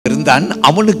இருந்தான்.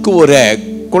 அவனுக்கு ஒரு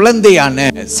குழந்தையான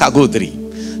சகோதரி.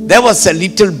 There was a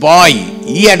little boy.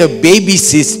 He had a baby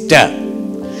sister.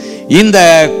 இந்த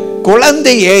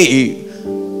குழந்தையை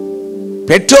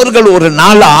பெற்றோர்கள் ஒரு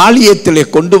நாள் ஆலயத்திலே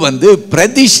கொண்டு வந்து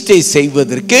பிரதிஷ்டை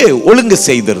செய்வதற்கு ஒழுங்கு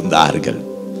செய்திருந்தார்கள்.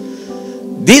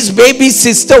 This baby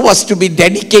sister was to be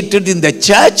dedicated in the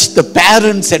church. The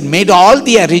parents had made all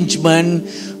the arrangement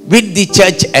with the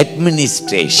church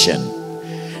administration.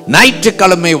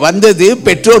 ஞாயிற்றுக்கிழமை வந்தது.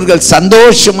 பெற்றோர்கள்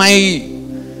சந்தோஷமாய்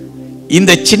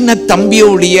இந்த சின்ன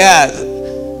தம்பியுடைய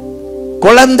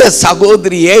குழந்தை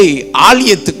சகோதரியை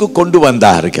ஆலயத்துக்கு கொண்டு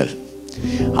வந்தார்கள்.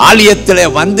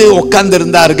 ஆலயத்தில் வந்து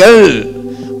உட்கார்ந்திருந்தார்கள்.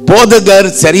 போதகர்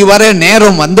சரிவர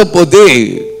நேரம் வந்த போது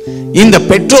இந்த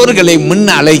பெற்றோர்களை முன்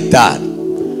அழைத்தார்.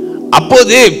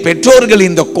 அப்போது பெற்றோர்கள்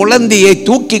இந்த குழந்தையை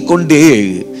தூக்கி கொண்டு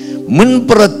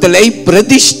முன்புறத்திலே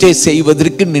பிரதிஷ்டை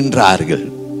செய்வதற்கு நின்றார்கள்.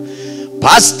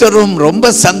 பாஸ்டரும்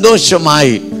ரொம்ப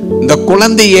சந்தோஷமாய் இந்த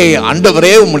குழந்தையை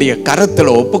ஆண்டவரே உம்முடைய கரத்தில்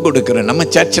ஒப்பு கொடுக்கிறேன். நம்ம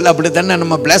சர்ச்சில் அப்படித்தானே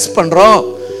நம்ம பிளஸ் பண்றோம்.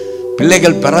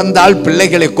 பிள்ளைகள் பிறந்தால்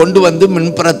பிள்ளைகளை கொண்டு வந்து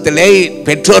முன்புறத்திலே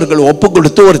பெற்றோர்கள் ஒப்பு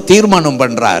கொடுத்து ஒரு தீர்மானம்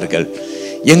பண்றார்கள்.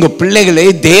 எங்க பிள்ளைகளை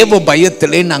தேவ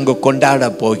பயத்திலே நாங்கள் கொண்டாட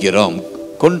போகிறோம்,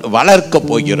 வளர்க்க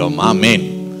போகிறோம். ஆமேன்.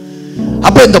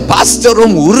 அப்ப இந்த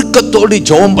பாஸ்டரும் உருக்கத்தோடு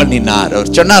ஜெபம் பண்ணினார்.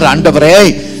 அவர் சொன்னார், ஆண்டவரே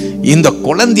இந்த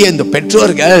குழந்தையை இந்த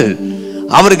பெற்றோர்கள்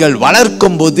அவர்கள்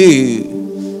வளர்க்கும் போது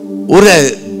ஒரு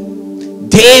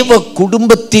தேவ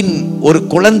குடும்பத்தின் ஒரு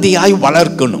குழந்தையாய்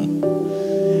வளர்க்கணும்.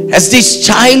 As this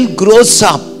child grows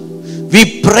up, we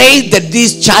pray that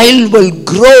this child will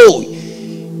grow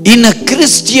in a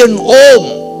Christian home.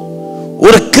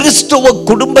 ஒரு கிறிஸ்தவ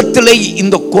குடும்பத்திலே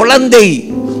இந்த குழந்தை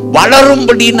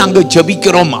வளரும்படி நாங்கள்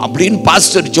ஜெபிக்கிறோம் அப்படின்னு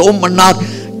பாஸ்டர் ஜெபம் பண்ணார்.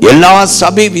 எல்லா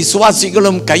சபை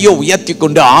விசுவாசிகளும் கையை உயர்த்தி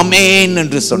கொண்டு ஆமேன்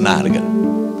என்று சொன்னார்கள்.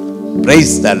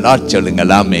 பிரைஸ் தி லார்ட்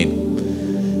சொல்லுங்கள். ஆமேன்.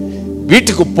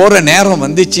 வீட்டுக்கு போற நேரம்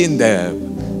வந்துச்சு.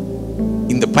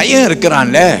 இந்த பையன்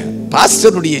இருக்கிறான்ல,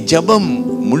 பாஸ்டருடைய ஜெபம்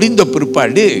முடிந்த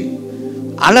பிற்பாடு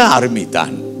அழ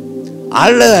ஆரம்பித்தான்.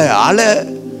 அழ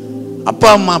அப்பா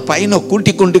அம்மா பையனை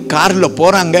கூட்டி கொண்டு கார்ல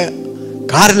போறாங்க.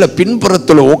 கார்ல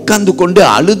பின்புறத்துல உட்கார்ந்து கொண்டு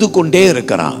அழுது கொண்டே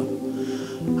இருக்கிறான்.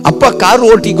 அப்பா கார்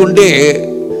ஓட்டி கொண்டு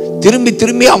திரும்பி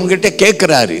திரும்பி அவங்க கிட்ட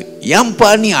கேட்கிறாரு,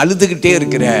 ஏன்பா நீ அழுதுகிட்டே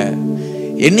இருக்கிற?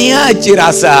 என்னையா ஆச்சு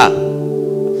ராசா,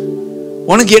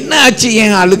 உனக்கு என்ன ஆச்சு,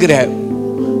 ஏன் அழுகிற?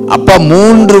 அப்பா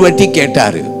 3 வாட்டி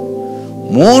கேட்டாரு.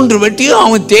 3 வாட்டியும்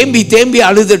அவன் தேம்பி தேம்பி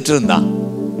அழுதுட்டு இருந்தான்.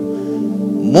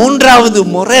 3வது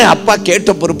முறை அப்பா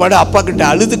கேட்ட பிற்பாடு அப்பா கிட்ட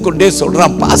அழுது கொண்டே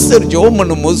சொல்றான், பாஸ்டர் ஜெபம்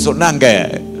பண்ணும்போது சொன்னாங்க,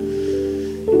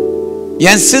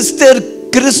 என் சிஸ்டர்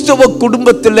கிறிஸ்தவ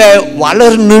குடும்பத்துல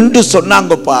வளரணும்னு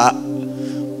சொன்னாங்கப்பா.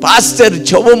 பாஸ்டர்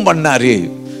ஜெபம் பண்ணாரு.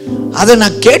 அதை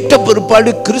நான் கேட்ட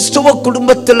பிற்பாடு கிறிஸ்தவ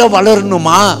குடும்பத்துல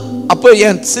வளரணுமா? அப்ப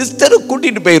என் சிஸ்டரை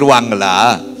கூட்டிட்டு போயிருவாங்களா?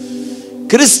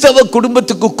 கிறிஸ்தவ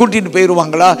குடும்பத்துக்கு கூட்டிட்டு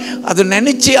போயிருவாங்களா? அதை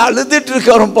நினைச்சு அழுதுட்டு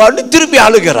இருக்கிறப்பான்னு திரும்பி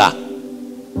அழுகிறான்.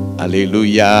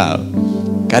 அல்லேலூயா.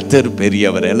 கர்த்தர்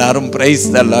பெரியவர். எல்லாரும் பிரைஸ்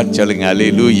தி லார்ட் சொல்லுங்க.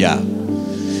 அல்லேலூயா.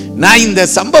 நான் இந்த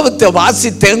சம்பவத்தை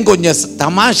வாசித்தேன், கொஞ்சம்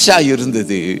தமாஷா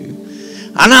இருந்தது.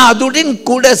 ஆனா அதுடன்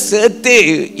கூட சேர்த்து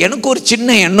எனக்கு ஒரு சின்ன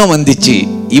எண்ணம் வந்துச்சு,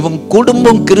 இவன்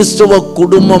குடும்பம் கிறிஸ்தவ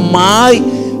குடும்பமாய்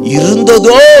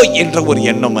இருந்ததோ என்ற ஒரு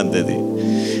எண்ணம் வந்தது.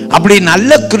 அப்படி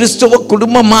நல்ல கிறிஸ்தவ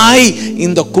குடும்பமாய்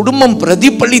இந்த குடும்பம்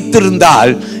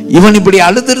பிரதிபலித்திருந்தால் இவன் இப்படி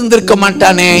அழுதிருந்திருக்க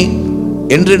மாட்டானே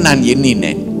என்று நான்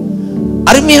எண்ணினேன்.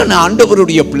 அருமையான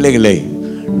ஆண்டவருடைய பிள்ளைகளே,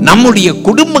 நம்முடைய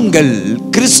குடும்பங்கள்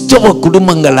கிறிஸ்தவ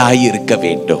குடும்பங்களாய் இருக்க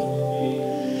வேண்டும்.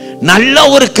 நல்ல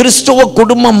ஒரு கிறிஸ்தவ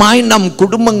குடும்பமாய் நம்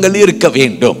குடும்பங்கள் இருக்க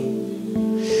வேண்டும்.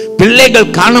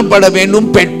 பிள்ளைகள் காணப்பட வேண்டும்,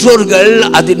 பெற்றோர்கள்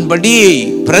அதன்படி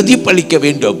பிரதிபலிக்க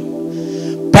வேண்டும்.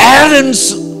 Parents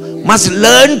must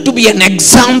learn to be an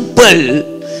example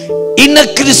in a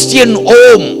Christian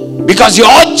home, because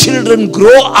your children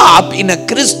grow up in a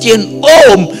Christian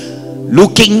home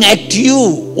looking at you.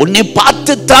 உன்னை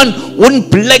பார்த்து தான் உன்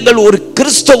பிள்ளைகள் ஒரு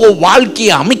கிறிஸ்தவ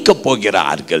வாழ்க்கையை அமைக்க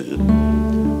போகிறார்கள்.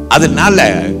 அதனால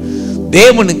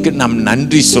தேவனுக்கு நாம்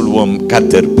நன்றி சொல்வோம்.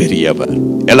 கர்த்தர் பெரியவர்.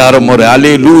 எல்லாரும் ஒரு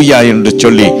அல்லேலூயா என்று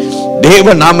சொல்லி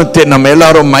தேவ நாமத்தை நம்ம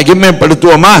எல்லாரும்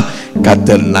மகிமைப்படுத்துவோமா?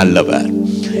 கர்த்தர் நல்லவர்.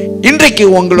 இன்றைக்கு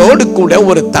உங்களோடு கூட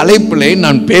ஒரு தலைப்பிலே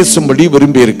நான் பேசும்படி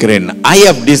விரும்பி இருக்கிறேன். I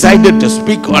have decided to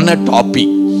speak on a topic.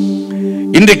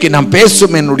 இன்றைக்கு நான்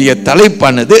பேசும் என்னுடைய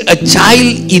தலைப்பானது a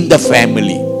child in the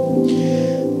family.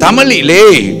 தமிழிலே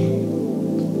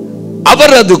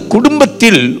அவரது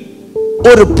குடும்பத்தில்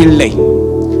ஒரு பிள்ளை.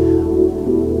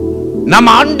 நம்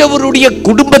ஆண்டவருடைய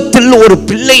குடும்பத்தில் ஒரு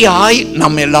பிள்ளையாய்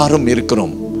நாம் எல்லாரும்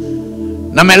இருக்கிறோம்.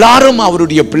 நம்ம எல்லாரும்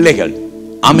அவருடைய பிள்ளைகள்.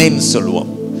 ஆமென்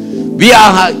சொல்வோம். We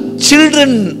are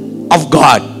children of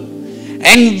God,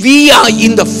 and we are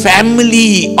in the family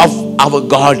of our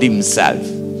God himself.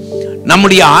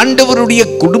 நம்முடைய ஆண்டவருடைய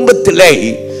குடும்பத்திலே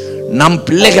நம்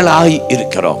பிள்ளைகளாய்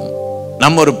இருக்கிறோம்.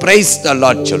 நம்ம ஒரு பிரைஸ் தி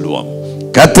லார்ட் சொல்லுவோம்.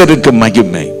 கர்த்தருக்கு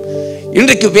மகிமை.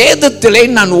 இன்றைக்கு வேதத்திலே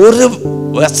நான் ஒரு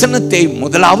வசனத்தை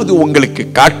முதலாவது உங்களுக்கு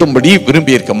காட்டும்படி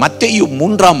விரும்பி இருக்கேன். மத்தேயு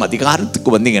 3ஆம் அதிகாரத்துக்கு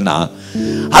வந்தீங்கன்னா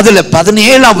அதுல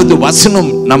 17வது வசனம்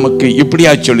நமக்கு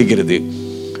இப்படியா சொல்லுகிறது.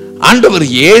 ஆண்டவர்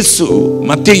இயேசு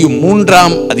மத்தேயு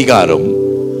 3ஆம் அதிகாரம்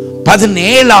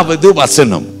 17வது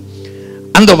வசனம்.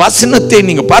 அந்த வசனத்தை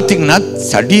நீங்க பாத்தீங்கன்னா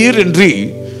சடீர் என்று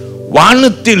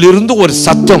வானத்தில் இருந்து ஒரு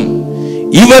சத்தம்,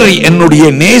 இவர் என்னுடைய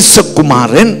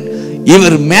நேசகுமாரன்,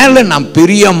 இவர் மேல நான்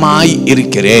பிரியமாய்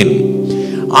இருக்கிறேன்.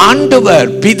 ஆண்டவர்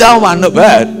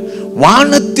பிதாவானவர்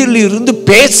வானத்தில் இருந்து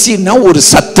பேசின ஒரு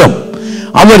சத்தம்.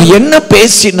 அவர் என்ன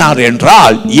பேசினார்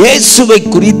என்றால், இயேசுவை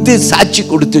குறித்து சாட்சி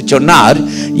கொடுத்து சொன்னார்,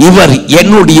 இவர்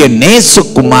என்னுடைய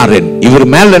நேசகுமாரன், இவர்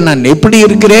மேல நான் எப்படி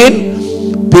இருக்கிறேன்?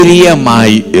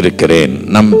 பிரியமாய் இருக்கிறேன்.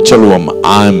 நாம் சொல்லுவோம்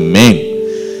ஆமென்.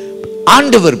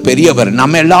 ஆண்டவர் பெரியவர்.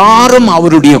 நம்ம எல்லாரும்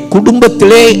அவருடைய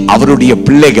குடும்பத்திலே அவருடைய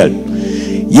பிள்ளைகள்.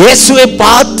 இயேசுவை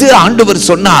பார்த்து ஆண்டவர்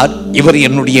சொன்னார், இவர்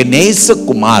என்னுடைய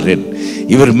நேசகுமாரன்,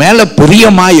 இவர் மேல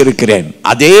பிரியமாய் இருக்கிறேன்.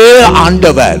 அதே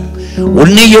ஆண்டவர்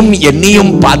உன்னையும்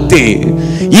என்னையும் பார்த்து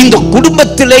இந்த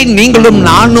குடும்பத்திலே நீங்களும்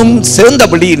நானும்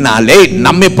சேர்ந்தபடியினாலே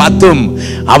நம்மை பார்த்தும்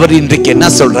அவர் இன்றைக்கு என்ன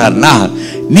சொல்றார்னா,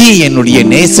 நீ என்னுடைய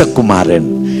நேசகுமாரன்,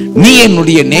 நீ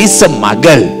என்னுடைய நேச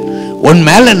மகள், உன்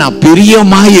மேல நான்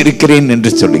பிரியமாய் இருக்கிறேன்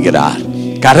என்று சொல்லுகிறார்.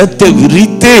 கரத்தை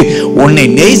விரித்து உன்னை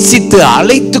நேசித்து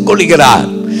அழைத்துக் கொள்கிறார்.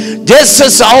 Just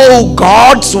as how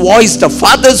God's voice, the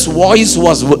Father's voice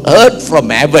was heard from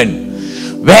heaven,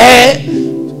 where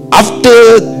after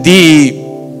the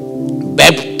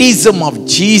baptism of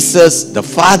Jesus, the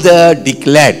Father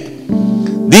declared,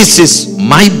 this is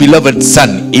my beloved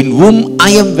Son, in whom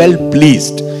I am well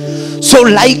pleased. So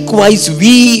likewise,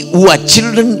 we who are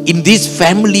children in this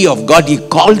family of God, he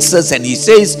calls us and he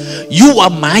says, you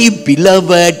are my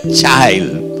beloved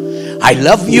child. I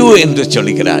love you என்று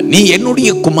சொல்லுகிறார். நீ என்னுடைய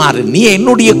குமாரன், நீ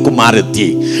என்னுடைய குமாரத்தி,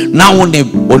 நான்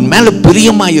உன் மேல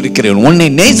பிரியமாய் இருக்கிறேன், உன்னை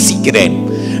நேசிக்கிறேன்.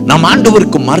 நாம்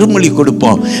ஆண்டவருக்கு மறுமொழி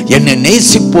கொடுப்போம், என்னை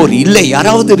நேசிப்போர் இல்லை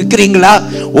யாராவது இருக்கிறீங்களா?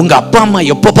 உங்க அப்பா அம்மா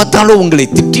எப்ப பார்த்தாலும் உங்களை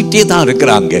திட்டிட்டே தான்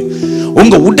இருக்கிறாங்க.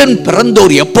 உங்க உடன்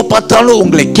பிறந்தோர் எப்ப பார்த்தாலும்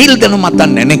உங்களை கீழ்தனமா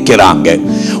தான் நினைக்கிறாங்க.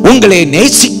 உங்களை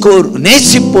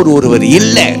நேசிப்போர் ஒருவர்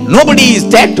இல்லை. Nobody is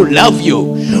there to love you.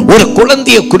 ஒரு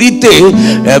குழந்தையை குறித்து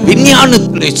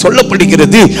விஞ்ஞானத்தில்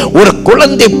சொல்லப்படுகிறது, ஒரு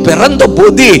குழந்தை பிறந்த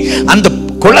போது அந்த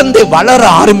குழந்தை வளர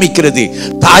ஆரம்பிக்கிறது.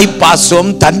 தாய் பாசம்,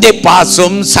 தந்தை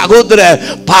பாசம், சகோதர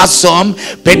பாசம்,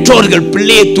 பெற்றோர்கள்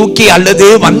பிள்ளையை தூக்கி அல்லது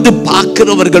வந்து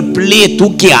பார்க்கிறவர்கள் பிள்ளையை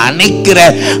தூக்கி அணைக்கிற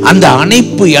அந்த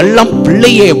அணைப்பு எல்லாம்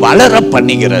பிள்ளையை வளர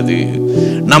பண்ணுகிறது.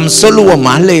 நாம் சொல்லுவோம்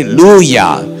அல்லேலூயா.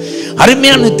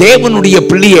 அருமையான தேவனுடைய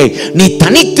பிள்ளையை, நீ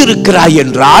தனித்து இருக்கிறாய்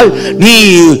என்றால், நீ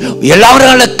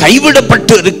எல்லாரால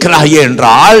கைவிடப்பட்டு இருக்கிறாய்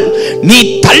என்றால், நீ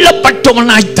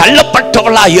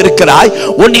தள்ளப்பட்டவளாய் இருக்கிறாய்,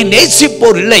 உன்னை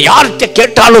நேசிப்போர் இல்லை. யார்கிட்ட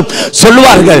கேட்டாலும்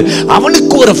சொல்லுவார்கள்,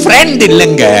 அவனுக்கு ஒரு ஃப்ரெண்ட்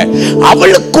இல்லைங்க,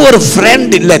 அவளுக்கு ஒரு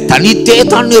ஃப்ரெண்ட் இல்லை, தனித்தே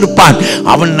தான் இருப்பான்,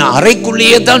 அவன்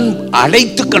அறைக்குள்ளேயே தான்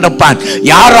அடைத்து கிடப்பான்.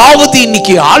 யாராவது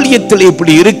இன்னைக்கு ஆலயத்தில்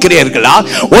இப்படி இருக்கிறீர்களா?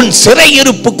 உன்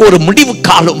சிறையிருப்புக்கு ஒரு முடிவு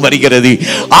காலம் வருகிறது.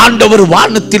 ஆண்டவர்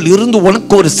வானத்தில் இருந்து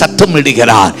உனக்கு ஒரு சத்தம்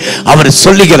இடுகிறார். அவர்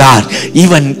சொல்லுகிறார்,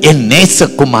 இவன் என்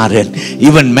நேசகுமாரன்,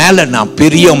 இவன் மேல நான்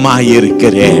பிரியமாய்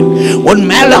இருக்கிறேன். உன்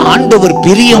மேல ஆண்டவர்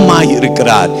பிரியமாய்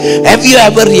இருக்கிறார். Have you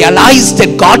ever realized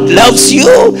that God loves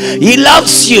you? He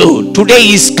loves you. Today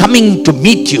he is coming to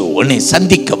meet you. உன்னை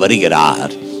சந்திக்க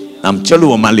வருகிறார். நாம்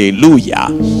சொல்லுவோம் அல்லேலூயா.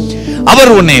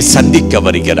 அவர் உன்னை சந்திக்க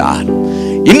வருகிறார்.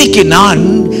 இன்னைக்கு நான்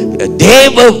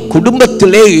தேவ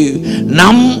குடும்பத்திலே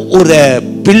நம் ஒரு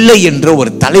பிள்ளை என்ற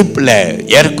ஒரு தலைப்புல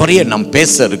ஏறக்குறைய நாம்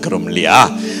பேச இருக்கிறோம் இல்லையா?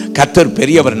 கர்த்தர்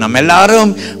பெரியவர். நம்ம எல்லாரும்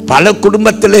பல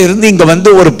குடும்பத்தில் இருந்து இங்க வந்து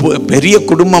ஒரு பெரிய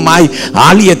குடும்பமாய்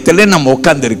ஆலயத்தில் நம்ம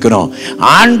உட்கார்ந்து இருக்கிறோம்.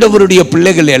 ஆண்டவருடைய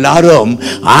பிள்ளைகள் எல்லாரும்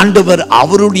ஆண்டவர்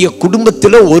அவருடைய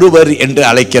குடும்பத்தில் ஒருவர் என்று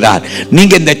அழைக்கிறார்.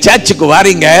 நீங்க இந்த சர்ச்சுக்கு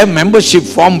வாரீங்க,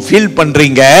 மெம்பர்ஷிப் ஃபார்ம் ஃபில்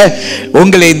பண்றீங்க,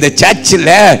 உங்களை இந்த சர்ச்சில்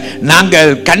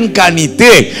நாங்கள்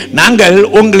கண்காணித்து நாங்கள்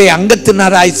உங்களை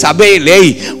அங்கத்தினராய் சபையிலே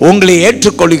உங்களை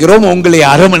ஏற்றுக்கொள்கிறோம், உங்களை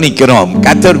அரவணைக்கிறோம்.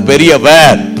 கர்த்தர்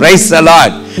பெரியவர். Praise the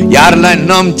Lord. யாரெல்லாம்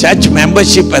இன்னும் சர்ச்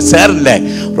மெம்பர்ஷிப்பை சேரல,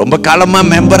 ரொம்ப காலமா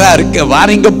மெம்பரா இருக்கு,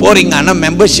 வாரீங்க போறீங்க, ஆனா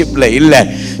மெம்பர்ஷிப்ல இல்ல,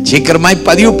 சீக்கிரமாய்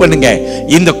பதிவு பண்ணுங்க.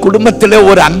 இந்த குடும்பத்தில்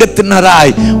ஒரு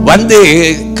அங்கத்தினராய் வந்து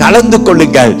கலந்து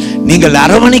கொள்ளுங்கள், நீங்கள்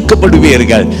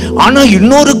அரவணைக்கப்படுவீர்கள். ஆனா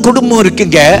இன்னொரு குடும்பம்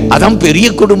இருக்குங்க, அதான் பெரிய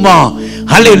குடும்பம்.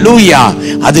 ஹல்லேலூயா.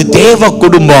 அது தேவ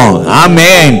குடும்பம்.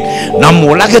 ஆமென். நம்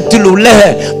உலகத்தில் உள்ள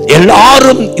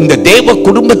எல்லாரும் இந்த தேவ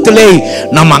குடும்பத்திலே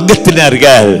நம்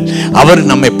அங்கத்தினர்கள். அவர்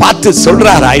நம்மை பார்த்து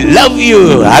சொல்றார், ஐ லவ் யூ.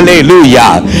 ஹல்லேலூயா.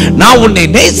 நான் உன்னை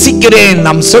நேசிக்கிறேன்.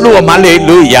 நாம் சொல்லுவோம்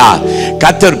ஹல்லேலூயா.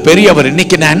 கர்த்தர் பெரியவர்.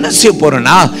 இன்னைக்கு நான் என்ன செய்ய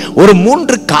போறேன்னா, ஒரு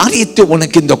 3 காரியத்தை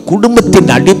உனக்கு இந்த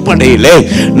குடும்பத்தின் அடிப்படையில்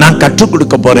நான் கற்றுக்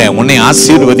கொடுக்க போறேன். உன்னை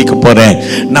ஆசீர்வதிக்க போறேன்.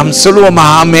 நாம் சொல்லுவோம்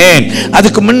ஆமென்.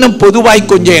 அதுக்கு முன்ன பொதுவாய்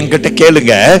கொஞ்சம் என்கிட்ட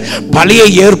கேளுங்க. பழைய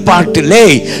ஏற்பாட்டிலே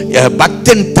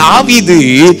பக்தன் தாவீது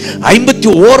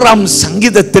 51ஆம்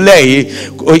சங்கீதத்திலே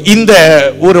இந்த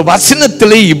ஒரு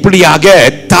வசனத்திலே இப்படியாக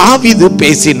தாவீது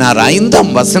பேசினார்.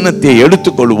 5ஆம் வசனத்தை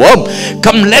எடுத்துக்கொள்வோம்.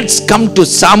 Let's come to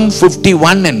Psalm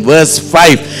 51 and verse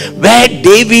 5, where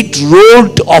David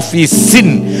wrote of his sin.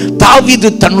 தாவீது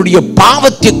தன்னுடைய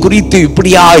பாவத்தை குறித்து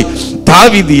இப்படியாய்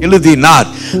தாவீது எழுதினார்.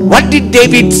 What did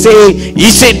David say? He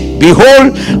said, behold,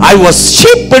 I was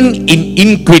shapen in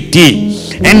iniquity,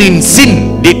 and in sin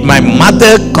did my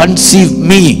mother conceive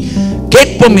me.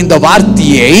 கேட்போம் இந்த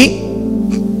வார்த்தையை.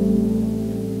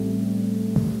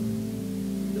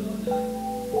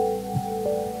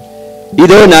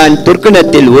 இதோ நான்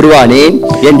துர்க்குணத்தில் உருவானேன்,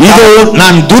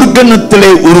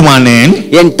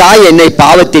 என் தாய் என்னை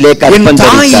பாவத்திலே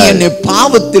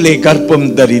கர்ப்பம்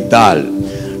தரித்தாள்.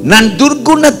 நான்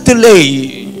துர்க்குணத்திலே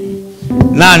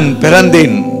நான்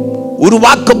பிறந்தேன்,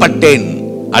 உருவாக்கப்பட்டேன்.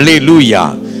 அல்லேலூயா.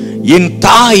 என்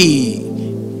தாய்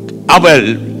அவள்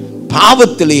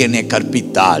பாவத்திலே என்னை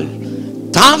கற்பித்தாள்.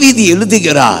 தாவீது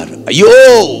எழுதுகிறார், ஐயோ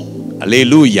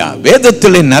அல்லேலூயா.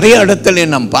 வேதத்திலே நிறைய இடத்திலே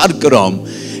நாம் பார்க்கிறோம்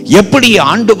எப்படி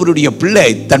ஆண்டவருடைய பிள்ளை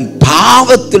தன்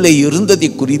பாவத்திலே இருந்ததை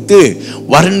குறித்து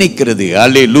வர்ணிக்கிறது.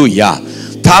 அல்லேலூயா.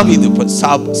 தாவீது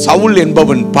சவுல்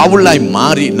என்பவன் பவுலாய்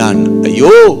மாறினான்.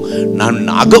 ஐயோ நான்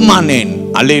அகமானேன்.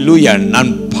 அல்லேலூயா.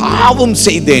 நான் பாவம்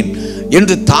செய்தேன்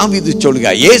என்று தாவீது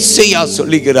சொல்கிறார். ஏசாயா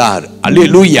சொல்லுகிறார்.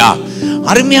 அல்லேலூயா.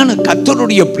 அருமையான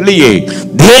கர்த்தருடைய பிள்ளையே,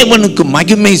 தேவனுக்கு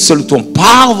மகிமை செலுத்தும்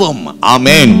பாவம்.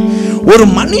 ஆமென். ஒரு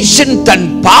மனுஷன் தன்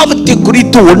பாவத்தை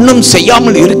குறித்து ஒன்றும்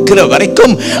செய்யாமல் இருக்கிற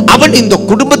வரைக்கும் அவன் இந்த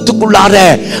குடும்பத்துக்குள்ளார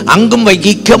அங்கம்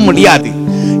வகிக்க முடியாது.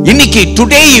 இன்னைக்கு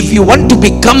today if you want to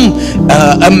become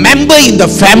a member in the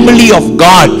family of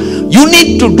God, you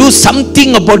need to do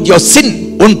something about your sin.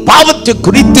 உன் பாவத்தை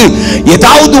குறித்து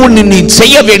ஏதாவது ஒன்று நீ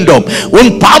செய்ய வேண்டும்.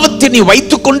 உன் பாவத்தை நீ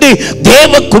வைத்துக்கொண்டு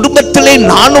தேவ குடும்பத்திலே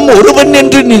நானும் ஒருவன்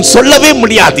என்று நீ சொல்லவே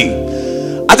முடியாது.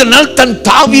 அதனால்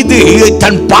தாவீது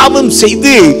தன் பாவம்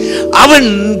செய்து அவன்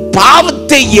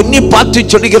பாவத்தை எண்ணி பார்த்து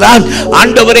சொல்கிறான்,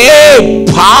 ஆண்டவரே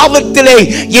பாவத்திலே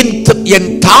என்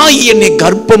தாய் என்னை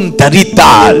கர்ப்பம்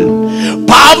தரித்தாள்.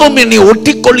 பாவம் என்னை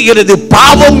ஒட்டிக்கொள்கிறது.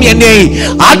 பாவம் என்னை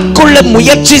ஆட்கொள்ள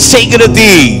முயற்சி செய்கிறது.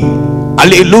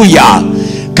 அல்லேலூயா.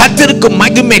 கர்த்தருக்கு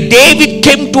மகிமை. David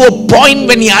came to a point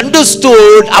when he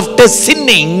understood after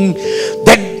sinning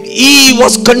that he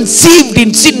was conceived in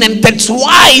sin, and that's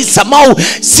why somehow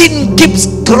sin keeps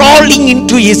crawling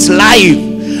into his life.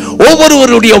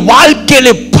 ஒவ்வொருவருடைய வாழ்க்கையில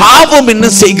பாவம் என்ன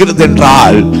செய்கிறது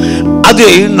என்றால், அது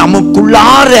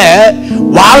நமக்குள்ளார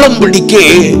வாழும்படிக்கு,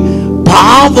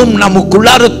 பாவம்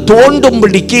நமக்குள்ளார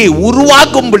தோண்டும்படிக்கு,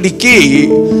 உருவாகும்படிக்கு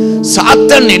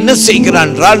சாத்தான் என்ன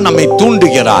செய்கிறான் என்றால் நம்மை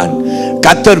தூண்டுகிறான்.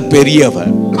 கர்த்தர்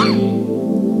பெரியவர்.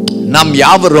 நாம்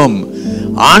யாவரும்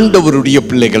ஆண்டவருடைய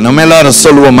பிள்ளைகள். நம்ம எல்லாரும்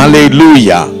சொல்லுவோம்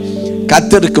அல்லேலூயா.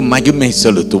 கர்த்தருக்கு மகிமை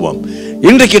செலுத்துவோம்.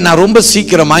 இன்றைக்கு நான் ரொம்ப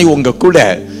சீக்கிரமாய் உங்க கூட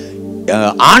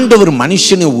ஆண்டவர்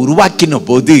மனுஷனை உருவாக்கின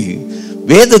போது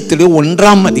வேதத்திலே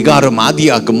 1ஆம் அதிகாரம்,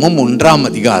 ஆதியாகமம் 1ஆம்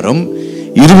அதிகாரம்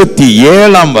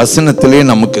 27ஆம் வசனத்திலே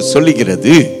நமக்கு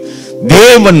சொல்லுகிறது,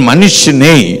 தேவன்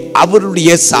மனுஷனை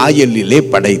அவருடைய சாயலிலே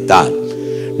படைத்தார்.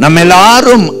 நம்ம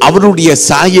எல்லாரும் அவருடைய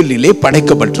சாயலிலே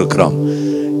படைக்கப்பட்டிருக்கிறோம்.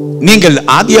 நீங்கள்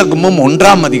ஆதியாகமம்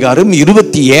 1ஆம் அதிகாரம்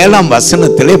 27ஆம்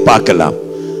வசனத்திலே பார்க்கலாம்.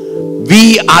 We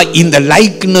are in the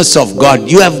likeness of God.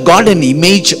 You have got an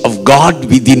image of God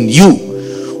within you.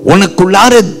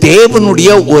 உனக்குள்ளார தேவனுடைய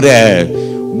ஒரு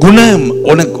குணம்,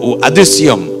 உனக்கு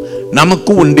அதிசயம்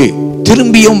நமக்கு உண்டு.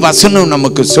 திரும்பியும் வசனம்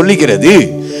நமக்கு சொல்லுகிறது.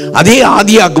 அதே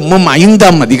ஆதியாகமம்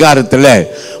 5ஆம் அதிகாரத்துல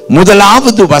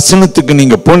 1வது வசனத்துக்கு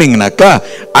நீங்க போனீங்கன்னாக்கா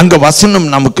அங்க வசனம்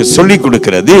நமக்கு சொல்லி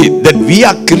கொடுக்கிறது that we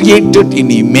are created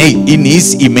in his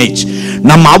image.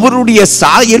 நாம் அவருடைய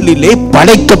சாயலிலே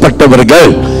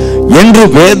படைக்கப்பட்டவர்கள் என்று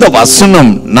வேத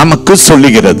வசனம் நமக்கு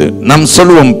சொல்லுகிறது. நாம்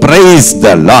சொல்லுவோம் praise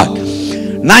the Lord.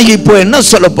 நான் இப்போ என்ன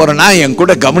சொல்ல போறேன்னா, என்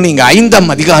கூட கவனிங்க. 5ஆம்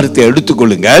அதிகாரத்தை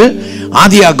எடுத்துக்கொள்ளுங்கள்.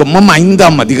 ஆதியாகமம்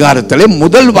 5ஆம் அதிகாரத்திலே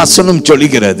முதல் வசனம்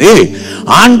சொல்லுகிறது,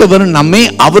 ஆண்டவர் நம்மை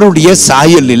அவருடைய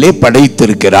சாயலிலே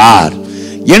படைத்திருக்கிறார்.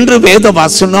 என்று வேத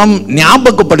வசனம்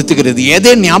ஞாபகப்படுத்துகிறது.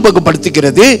 எதை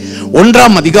ஞாபகப்படுத்துகிறது?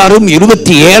 1ஆம் அதிகாரம்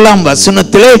 27ஆம்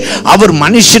வசனத்திலே அவர்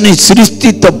மனுஷனை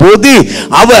சிருஷ்டித்த போது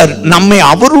அவர் நம்மை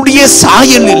அவருடைய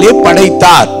சாயலிலே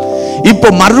படைத்தார்.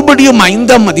 இப்ப மறுபடியும்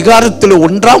 5ஆம் அதிகாரத்தில்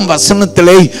 1ஆம்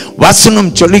வசனத்திலே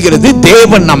வசனம் சொல்லுகிறது,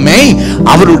 தேவன் நம்மை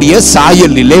அவருடைய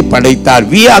சாயலிலே படைத்தார்.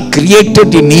 We are created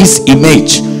in his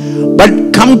image. But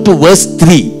come to verse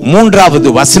 3. 3வது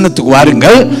வசனத்துக்கு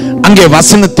வாருங்கள். அங்கே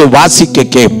வசனத்தை வாசிக்க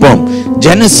கேட்போம்.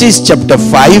 Genesis chapter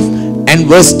 5 and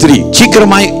verse 3.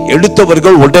 சீக்கிரமாய்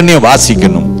எடுத்தவர்கள் உடனே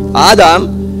வாசிக்கணும். ஆதாம்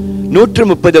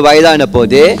 130 வயதான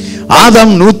போது,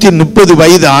 ஆதாம் 130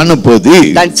 வயது ஆன போது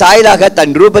தன் சாயலாக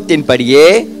தன் ரூபத்தின்படியே,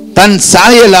 தன்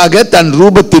சாயலாக தன்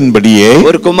ரூபத்தின்படியே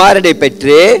ஒரு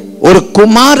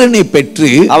குமாரனை பெற்று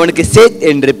அவனுக்கு சேத்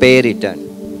என்று பெயரிட்டான்.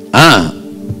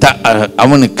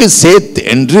 அவனுக்கு சேத்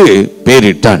என்று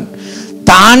பெயரிட்டான்.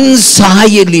 தான்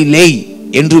சாயலிலே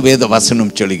என்று வேத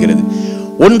வசனம் சொல்லுகிறது.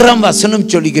 1ஆம் வசனம்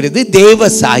சொல்லுகிறது தேவ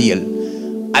சாயல்.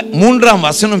 3ஆம்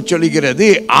வசனம் சொல்லுகிறது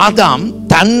ஆதாம்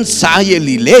தன்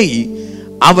சாயலிலே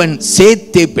அவன்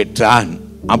சேத்தை பெற்றான்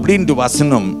அப்படின்ற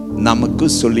வசனம் நமக்கு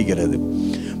சொல்லுகிறது.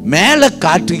 மேல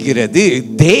காட்டுகிறது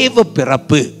தேவ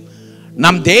பிறப்பு.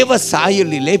 நாம் தேவ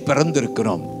சாயலிலே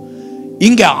பிறந்திருக்கிறோம்.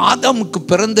 இங்க ஆதாமுக்கு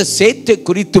பிறந்த சேத்தை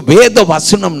குறித்து வேத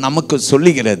வசனம் நமக்கு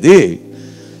சொல்லுகிறது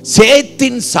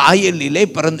சேத்தின் சாயலிலே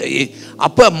பிறந்த.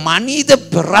 அப்ப மனித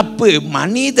பிறப்பு,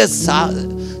 மனித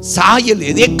சாயல்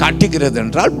எதை காட்டுகிறது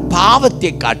என்றால்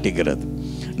பாவத்தை காட்டுகிறது.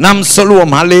 நாம்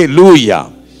சொல்லுவோம் அல்லேலூயா,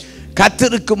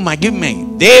 கர்த்தருக்கு மகிமை,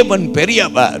 தேவன்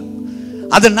பெரியவர்.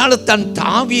 அதனால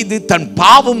தாவீது தன்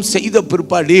பாவம் செய்த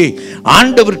பிற்பாடு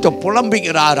ஆண்டவர்கிட்ட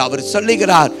புலம்புகிறார். அவர்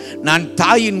சொல்லுகிறார், நான்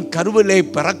தாயின் கருவிலே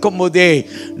பிறக்கும் போதே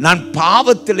நான்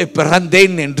பாவத்திலே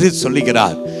பிறந்தேன் என்று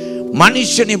சொல்லுகிறார்.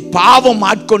 மனுஷனை பாவம்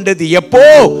ஆட்கொண்டது எப்போ?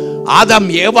 ஆதாம்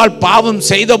ஏவாள் பாவம்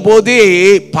செய்த போது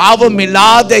பாவம்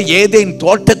இல்லாத ஏதேன்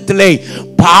தோட்டத்திலே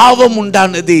பாவம்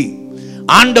உண்டானது.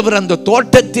 ஆண்டவர் அந்த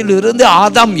தோட்டத்தில் இருந்து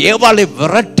ஆதாம் ஏவாளை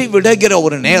விரட்டி விடுகிற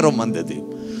ஒரு நேரம் வந்தது.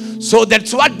 So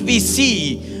that's what we see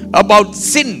about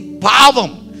sin,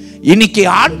 பாவம். இன்னைக்கு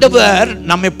ஆண்டவர்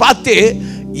நம்மை பார்த்து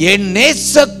என்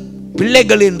நேச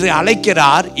பிள்ளைகள் என்று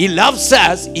அழைக்கிறார். He loves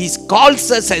us, he calls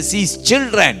us as his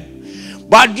children.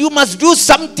 But you must do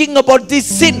something about this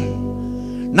sin.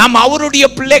 நாம் அவருடைய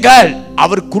பிள்ளைகள்,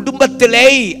 அவர் குடும்பத்திலே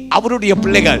அவருடைய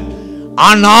பிள்ளைகள்.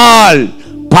 ஆனால்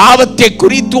பாவத்தை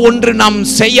குறித்து ஒன்று நாம்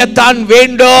செய்யத்தான்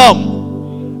வேண்டும்.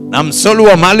 நாம்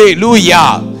சொல்லுவோம் அல்லேலூயா.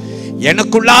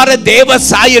 எனக்குள்ளார தேவ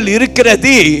சாயல்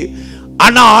இருக்கிறது.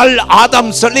 ஆனால்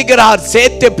ஆதாம் சொல்லுகிறார்,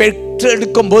 சேத்தை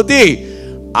பெற்றெடுக்கும் போது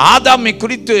ஆதாமை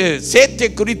குறித்து, சேத்தை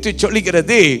குறித்து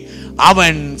சொல்லுகிறது,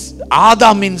 அவன்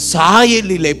ஆதாமின்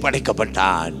சாயலிலே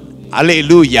படைக்கப்பட்டான்.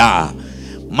 அல்லேலூயா.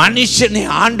 மனுஷனை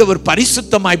ஆண்டவர்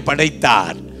பரிசுத்தமாய்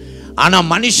படைத்தார். ஆனா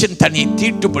மனுஷன் தன்னை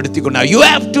தீட்டுப்படுத்திக் கொண்டார். You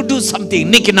have to do something.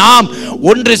 இன்னைக்கு நாம்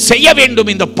ஒன்று செய்ய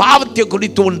வேண்டும். இந்த பாவத்தை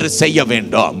குறித்து ஒன்று செய்ய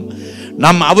வேண்டும்.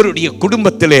 நாம் அவருடைய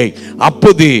குடும்பத்திலே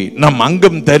அப்போது நம்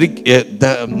அங்கம்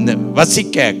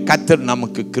வசிக்க கர்த்தர்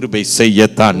நமக்கு கிருபை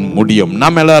செய்யத்தான் முடியும்.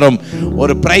 நாம் எல்லாரும்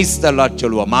ஒரு பிரைஸ் தி லார்ட்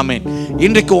சொல்லுவோம். ஆமென்.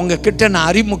 இன்றைக்கு உங்ககிட்ட நான்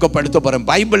அறிமுகப்படுத்த போறேன்.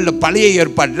 பைபிள்ல பழைய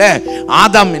ஏற்பாடுல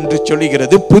ஆதாம் என்று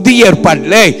சொல்லுகிறது. புதிய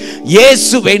ஏற்பாடுல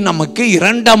இயேசுவை நமக்கு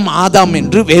 2ஆம் ஆதாம்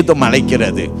என்று வேதம்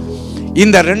அழைக்கிறது.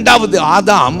 இந்த 2வது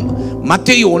ஆதாம்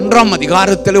மத்தேயு 1ஆம்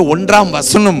அதிகாரத்தில் 1ஆம்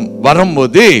வசனம்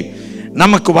வரும்போது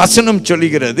நமக்கு வசனம்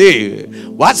சொல்லுகிறது.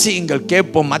 வாசியுங்கள்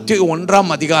கேட்போம். மத்தேயு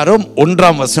 1ஆம் அதிகாரம்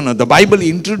 1ஆம் வசனம். The Bible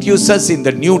introduces in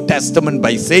the New Testament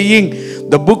by saying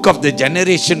the book of the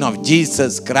generation of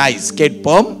Jesus Christ.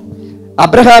 கேட்போம்.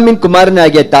 அப்ரஹாமின்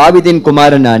குமாரனாகிய தாவீதின்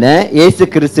குமாரனான இயேசு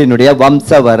கிறிஸ்துவினுடைய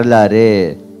வம்ச வரலாறு.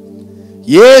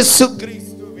 இயேசு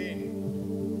கிறிஸ்துவின்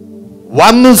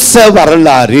வம்ச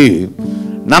வரலாறு.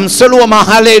 நாம் சொல்லுவோம்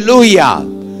ஹல்லேலூயா.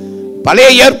 பழைய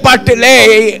ஏற்பாட்டிலே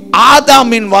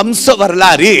ஆதாமின் வம்ச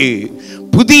வரலாறு.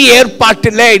 புதிய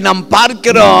ஏற்பாட்டிலே நாம்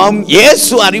பார்க்கிறோம்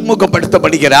இயேசு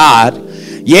அறிமுகப்படுத்தப்படுகிறார்.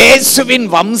 இயேசுவின்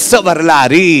வம்ச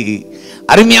வரலாறு.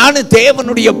 அருமையான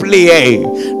தேவனுடைய பிள்ளையே,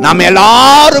 நாம்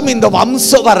எல்லாரும் இந்த வம்ச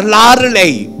வரலாறுல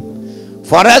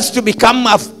for us to become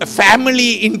a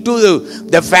family into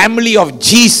the family of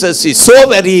Jesus is so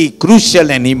very crucial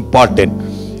and important.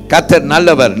 கர்த்தர்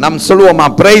நல்லவர். நாம் சொல்லுவோமா?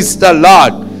 praise the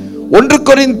Lord. 1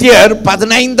 கொரிந்தியர்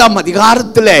 15ஆம்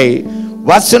அதிகாரத்திலே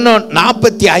வசனம்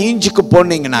 45க்கு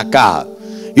போனீங்கனாக்கா,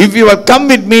 if you will come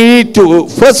with me to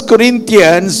 1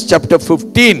 Corinthians chapter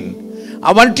 15,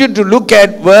 I want you to look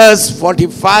at verse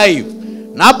 45.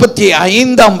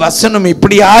 45ஆம் வசனம்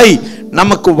இப்படியாய்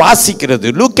நமக்கு வாசிக்கிறது.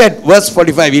 Look at verse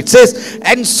 45. It says,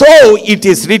 and so it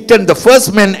is written, the first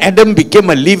man Adam became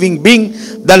a living being,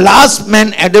 the last man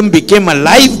Adam became a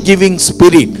life-giving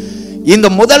spirit. இந்த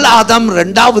முதல் ஆதாம்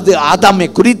இரண்டாவது ஆதாமை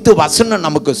குறித்து வசனம்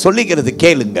நமக்கு சொல்லுகிறது,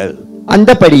 கேளுங்கள்.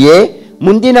 அந்தபடியே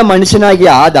முந்தின மனுஷனாகிய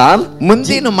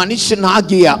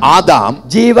ஆதாம்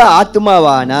ஜீவ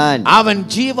ஆத்துமாவானான். அவன்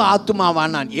ஜீவ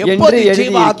ஆத்துமாவானான். எப்போது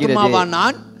ஜீவ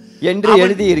ஆத்துமாவானான் என்று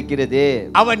எழுதி இருக்கிறது.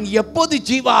 அவன் எப்போது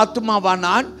ஜீவ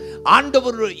ஆத்துமாவானான்?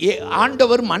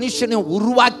 ஆண்டவர் மனுஷனை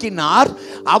உருவாக்கினார்.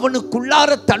 அவனுக்குள்ளார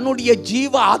தன்னுடைய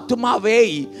ஜீவ ஆத்துமாவை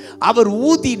அவர்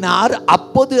ஊதினார்.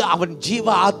 அப்போது அவன் ஜீவ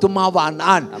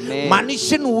ஆத்துமாவானான்.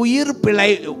 மனுஷன்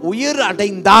உயிர்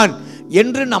அடைந்தான்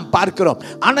என்று நாம் பார்க்கிறோம்.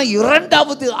 ஆனா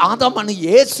இரண்டாவது ஆதாமான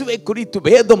இயேசுவை குறித்து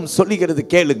வேதம் சொல்லுகிறது,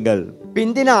 கேளுங்கள்.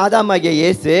 பிந்தின ஆதாமாகிய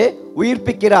இயேசு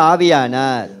உயிர்ப்பிக்கிற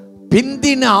ஆவியானார்.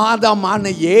 பிந்தின ஆதாமான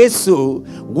இயேசு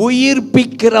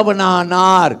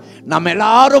உயிர்ப்பிக்கிறவனானார். நம்ம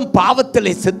எல்லாரும்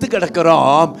பாவத்தில் செத்து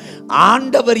கிடக்கிறோம்.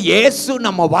 ஆண்டவர் இயேசு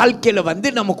நம்ம வாழ்க்கையில வந்து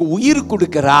நமக்கு உயிர்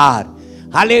கொடுக்கிறார்.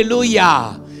 ஹல்லேலூயா,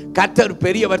 கர்த்தர்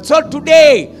பெரியவர். So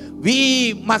today we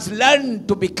must learn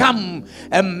to become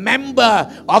a member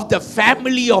of the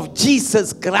family of Jesus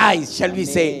Christ. Shall we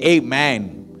say amen?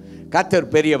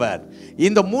 கர்த்தர் பெரியவர்.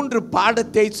 இந்த 3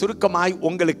 பாடத்தை சுருக்கமாய்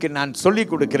உங்களுக்கு நான் சொல்லிக்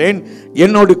கொடுக்கிறேன்,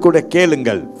 என்னோடு கூட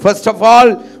கேளுங்கள். First of all,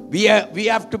 we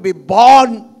have to be born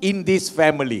in this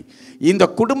family. இந்த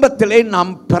குடும்பத்திலே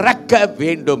நாம் பிறக்க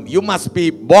வேண்டும். You must be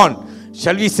born.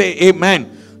 Shall we say amen?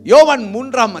 யோவான்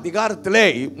 3ஆம் அதிகாரத்திலே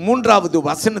 3வது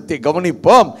வசனத்தை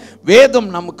கவனிப்போம். வேதம்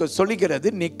நமக்கு சொல்லுகிறது,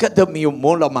 நிக்கதேமியும்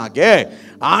மூலமாக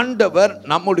ஆண்டவர்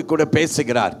நம்மோடு கூட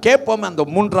பேசுகிறார். கேட்போம், அந்த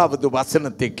 3வது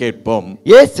வசனத்தை கேட்போம்.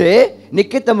 இயேசு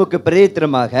நிக்கதேமுக்கு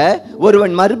பிரதியுத்தரமாக,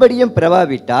 ஒருவன் மறுபடியும்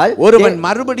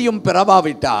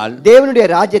பிறவாவிட்டால் தேவனுடைய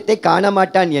ராஜ்யத்தை காண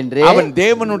மாட்டான் என்று, அவன்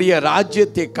தேவனுடைய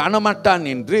ராஜ்யத்தை காண மாட்டான்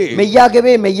என்று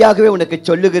மெய்யாகவே மெய்யாகவே உனக்கு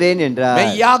சொல்லுகிறேன் என்றார்.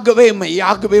 மெய்யாகவே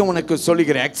மெய்யாகவே உனக்கு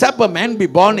சொல்லுகிறேன். Except a man be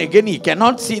born again, he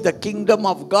cannot see the kingdom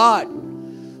of God.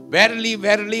 Verily,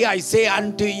 verily, I say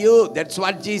unto you. That's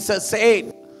what Jesus said.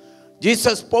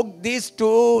 Jesus spoke this to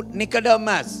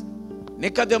Nicodemus.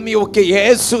 நிக்கதேமியுக்கு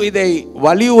இயேசு இதை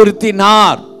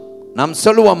வலியுறுத்தினார். நாம்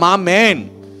சொல்லுவோம் ஆமென்.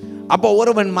 அப்போ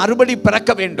ஒருவன் மறுபடி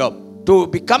பிறக்க வேண்டும். To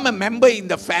become a member in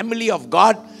the family of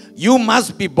God, you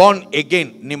must be born again.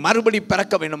 நீ மறுபடி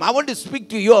பிறக்க வேண்டும். I want to speak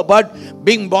to you about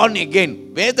being born again.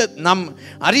 வேத நாம்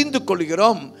அறிந்து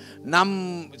கொள்கிறோம், நம்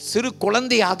சிறு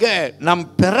குழந்தையாக நாம்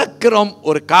பிறக்கிறோம்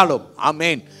ஒரு காலம்.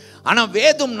 ஆமென். ஆனா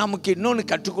வேதம் நமக்கு இன்னொன்று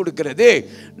கற்றுக் கொடுக்கிறது,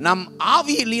 நம்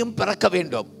ஆவியிலையும் பிறக்க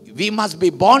வேண்டும். We must be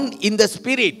born in the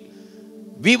spirit.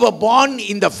 We were born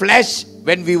in the flesh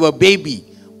when we were baby,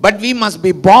 but we must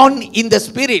be born in the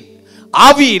spirit.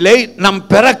 ஆவியிலே நாம்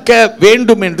பிறக்க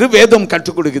வேண்டும் என்று வேதம்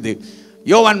கற்றுக் கொடுக்குது.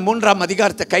 யோவான் 3ஆம்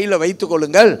அதிகாரத்தை கையில வைத்துக்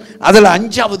கொள்ளுங்கள். அதுல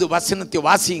 5வது வசனத்தை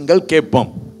வாசியுங்கள்,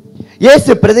 கேட்போம்.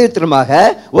 இயேசு பிரதியுத்தரமாக,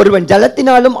 ஒருவன்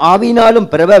ஜலத்தினாலும் ஆவியினாலும்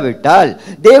பிறவாவிட்டால்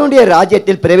தேவனுடைய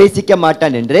ராஜ்யத்தில் பிரவேசிக்க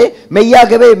மாட்டான் என்று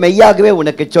மெய்யாகவே மெய்யாகவே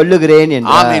உனக்கு சொல்லுகிறேன்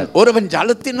என்றார். ஆமென். ஒருவன்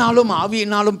ஜலத்தினாலும்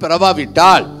ஆவியினாலும்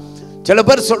பிறவாவிட்டால், சில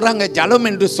பேர் சொல்றாங்க ஜலம்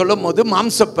என்று சொல்லும் போது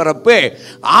மாம்ச பிறப்பு,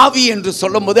 ஆவி என்று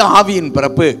சொல்லும் போது ஆவியின்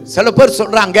பிறப்பு. சில பேர்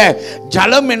சொல்றாங்க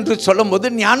ஜலம் என்று சொல்லும் போது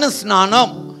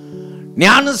ஞானஸ்நானம்.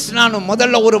 ஞானஸ்நானம்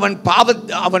முதல்ல ஒருவன்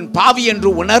அவன் பாவி என்று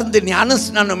உணர்ந்து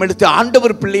ஞானஸ்நானம் எடுத்து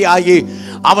ஆண்டவர் பிள்ளையாகி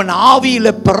அவன் ஆவியில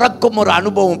பிறக்கும் ஒரு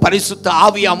அனுபவம். பரிசுத்த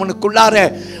ஆவி அவனுக்குள்ளார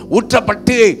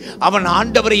ஊற்றப்பட்டு அவன்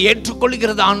ஆண்டவரை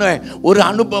ஏற்றுக்கொள்கிறதான ஒரு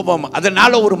அனுபவம்.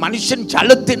 அதனால ஒரு மனுஷன்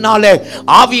ஜலத்தினால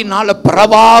ஆவியினால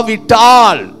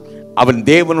பிறவாவிட்டால் அவன்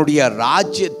தேவனுடைய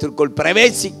ராஜ்யத்திற்குள்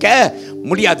பிரவேசிக்க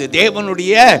முடியாது.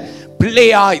 தேவனுடைய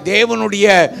பிள்ளையாய் தேவனுடைய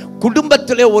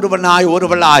குடும்பத்திலே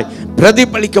ஒருவளாய்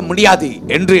பிரதிபலிக்க முடியாது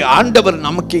என்று ஆண்டவர்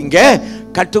நமக்கு இங்க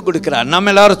கற்றுக் கொடுக்கிறார்.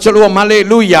 நம்ம எல்லாரும் சொல்லுவோம்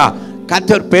அல்லேலூயா,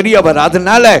 கர்த்தர் பெரியவர்.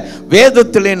 அதனால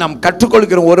வேதத்திலே நாம்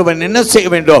கற்றுக்கொள்கிற ஒருவன் என்ன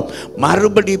செய்ய வேண்டும்?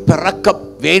 மறுபடி பிறக்க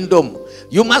வேண்டும்.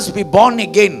 You must be born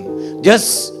again.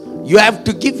 Just you have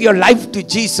to give your life to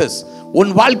Jesus.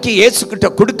 உன் வாழ்க்கையை இயேசு கிட்ட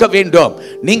கொடுக்க வேண்டும்.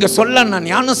 நீங்க சொல்ல நான்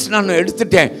ஞானஸ்நானம்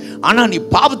எடுத்துட்டேன், ஆனா நீ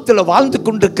பாவத்தில் வாழ்ந்து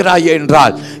கொண்டிருக்கிறாய்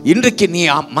என்றால் இன்றைக்கு நீ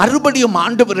மறுபடியும்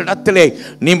ஆண்டவரிடத்திலே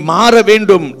நீ மாற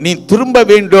வேண்டும், நீ திரும்ப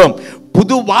வேண்டும்,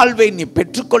 புது வாழ்வை நீ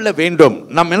பெற்றுக்கொள்ள வேண்டும்.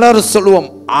 நாம் எல்லாரும் சொல்லுவோம்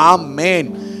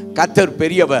ஆமென். கர்த்தர்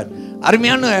பெரியவர்.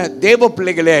 அருமையான தேவ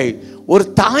பிள்ளைகளே, ஒரு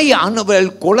தாய்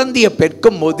ஆனவள் குழந்தையை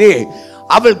பெற்கும் போது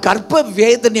அவள் கர்ப்ப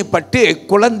வேதனைப்பட்டு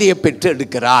குழந்தையை பெற்று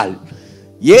எடுக்கிறாள்.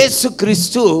 இயேசு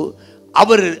கிறிஸ்து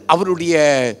அவருடைய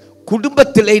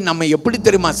குடும்பத்திலே நம்ம எப்படி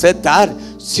தெரியுமா சேர்த்தார்?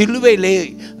 சிலுவையிலே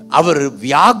அவர்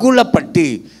வியாகுலப்பட்டு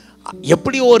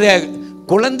எப்படி ஒரு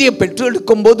குழந்தையை பெற்று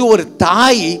எடுக்கும் போது ஒரு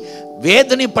தாய்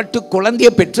வேதனைப்பட்டு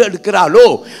குழந்தையை பெற்று எடுக்கிறாளோ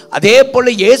அதே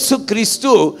போல இயேசு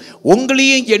கிறிஸ்து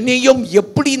உங்களையும் என்னையும்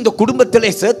எப்படி இந்த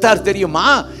குடும்பத்திலே சேர்த்தார் தெரியுமா?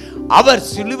 அவர்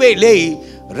சிலுவையிலே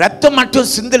ரத்தம்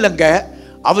மட்டும் சிந்தலங்க,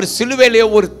 அவர் சிலுவையிலே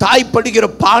ஒரு தாய் படுகிற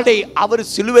பாடை அவர்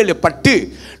சிலுவையிலே பட்டு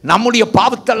நம்முடைய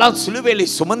பாவத்தெல்லாம் சிலுவையிலே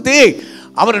சுமந்து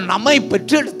அவர் நம்மை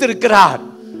பெற்று எடுத்திருக்கிறார்.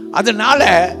 அதனால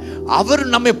அவர்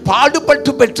நம்மை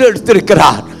பாடுபட்டு பெற்று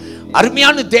எடுத்திருக்கிறார்.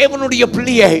 அருமையான தேவனுடைய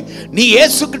பிள்ளையை, நீ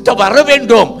இயேசு கிட்ட வர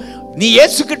வேண்டும். நீ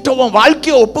இயேசு கிட்ட உன்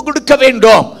வாழ்க்கையை ஒப்பு கொடுக்க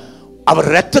வேண்டும். அவர்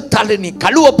இரத்தத்தால் நீ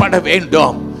கழுவப்பட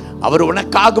வேண்டும். அவர்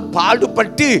உனக்காக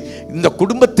பாடுபட்டு இந்த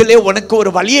குடும்பத்திலே உனக்கு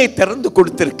ஒரு வழியை திறந்து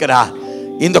கொடுத்திருக்கிறார்.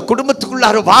 இந்த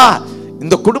குடும்பத்துக்குள்ளார வா,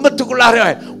 இந்த குடும்பத்துக்குள்ளார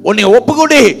உன்னை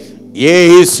ஒப்புக்கொடு.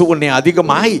 இயேசு உன்னை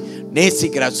அதிகமாய்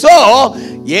நேசிக்கிறார். சோ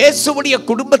இயேசுவுடைய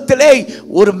குடும்பத்திலே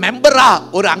ஒரு மெம்பரா,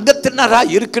 ஒரு அங்கத்தினரா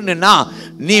இருக்குன்னா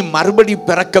நீ மறுபடி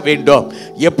பிறக்க வேண்டும்.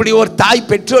 எப்படி ஒரு தாய்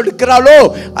பெற்று எடுக்கிறாளோ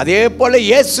அதே போல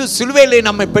இயேசு சிலுவையிலே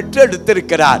நம்மை பெற்று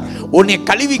எடுத்திருக்கிறார். உன்னை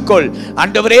கழுவிக்கொள்.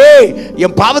 ஆண்டவரே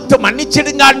என் பாவத்தை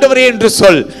மன்னிச்சிடுங்க ஆண்டவரே என்று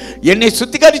சொல். என்னை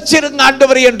சுத்திகரிச்சிருங்க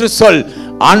ஆண்டவரே என்று சொல்.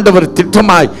 ஆண்டவர்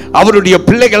திட்டமாய் அவருடைய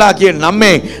பிள்ளைகளாகிய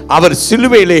நம்மை அவர்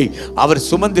சிலுவையிலே அவர்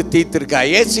சுமந்து தீர்த்திருக்கார்.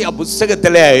 ஏசாயா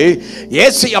புத்தகத்திலே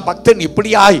ஏசாயா பக்தன்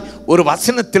இப்படியாய் ஒரு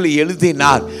வசனத்தில்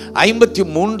எழுதினார்.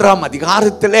 53ஆம்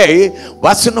அதிகாரத்திலே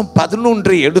வசனம்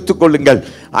 11 எடுத்துக்கொள்ளுங்கள்.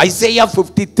 ஐசையா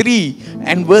 53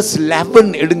 and verse 11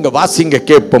 எடுங்க, வாசிங்க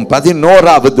கேட்போம்.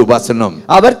 11வது வசனம்.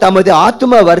 அவர் தமது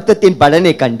ஆத்தும வருத்தத்தின்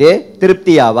பலனை கண்டு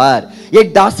திருப்தியாவார்.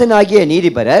 எட்டாசனாகிய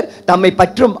நீதிபரர் தம்மை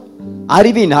பற்றும்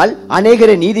அறிவினால்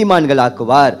அநேகரை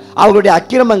நீதிமான்களாக்குவார். அவருடைய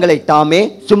அக்கிரமங்களை தாமே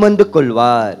சுமந்து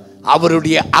கொள்வார்.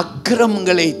 அவருடைய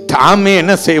அக்கிரமங்களை தாமே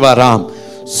என்ன செய்வாராம்?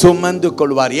 சுமந்து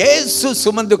கொள்வார். இயேசு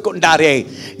சுமந்து கொண்டாரே,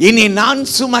 இனி நான்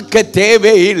சுமக்க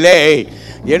தேவையில்லை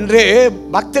என்று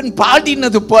பக்தன்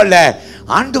பாடினது போல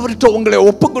ஆண்டவர்கிட்ட உங்களை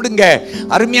ஒப்பு கொடுங்க.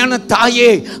 அருமையான தாயே,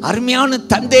 அருமையான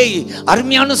தந்தை,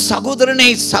 அருமையான சகோதரனை,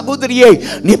 சகோதரியை,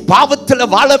 நீ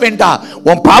பாவத்தில் வாழ வேண்டாம்.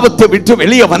 உன் பாவத்தை விட்டு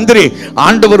வெளியே வந்துரு.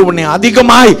 ஆண்டவர் உன்னை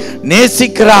அதிகமாய்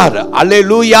நேசிக்கிறார்.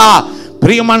 அல்லேலூயா.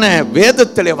 பிரியமான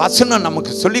வேதத்திலே வசனம்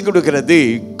நமக்கு சொல்லிக் கொடுக்கிறது.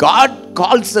 God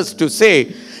calls us to say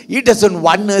He doesn't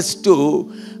want us to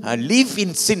live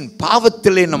in sin.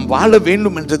 பாவத்திலே நாம் வாழ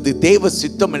வேண்டும் என்றது தேவ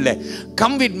சித்தம் இல்லை.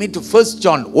 Come with me to 1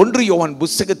 John. 1 யோவான்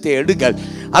புத்தகத்தை எடுங்கள்.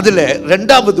 அதுல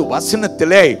 2வது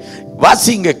வசனத்திலே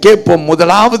வாசிங்க கேட்போம்.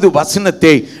 முதலாவது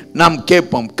வசனத்தை நாம்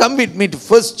கேட்போம். Come with me to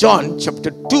 1 John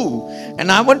chapter 2 and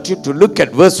I want you to look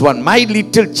at verse 1. My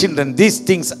little children, these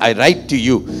things I write to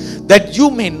you that you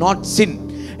may not sin.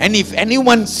 And if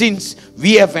anyone sins,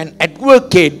 we have an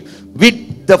advocate with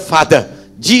the Father,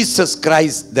 Jesus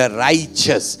Christ the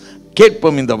righteous.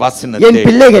 கேட்போம் இந்த வசனத்தை. என்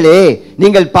பிள்ளைகளே,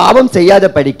 நீங்கள் பாவம்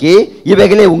செய்யாதபடிக்கு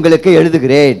இவைகளை உங்களுக்கு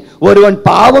எழுதுகிறேன். ஒருவன்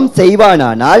பாவம்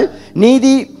செய்வானானால்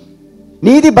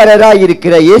நீதிபரராய்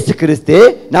இருக்கிற இயேசு கிறிஸ்து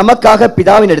நமக்காக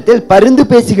பிதாவினிடத்தில் பரிந்து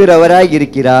பேசுகிறவராய்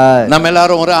இருக்கிறார். நம்ம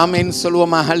எல்லாரும் ஒரு ஆமென்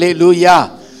சொல்லுவோமா? ஹல்லேலூயா.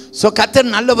 சோ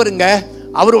கர்த்தர் நல்லவருங்க.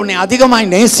 அவர் உன்னை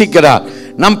அதிகமாய் நேசிக்கிறார்.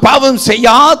 நம் பாவம்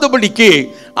செய்யாதபடிக்கு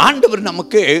ஆண்டவர்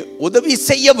நமக்கு உதவி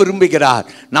செய்ய விரும்புகிறார்.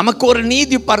 நமக்கு ஒரு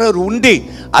நீதிபரர் உண்டு.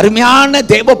 அருமையான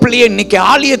தேவ பிள்ளையை, இன்னைக்கு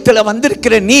ஆலயத்தில்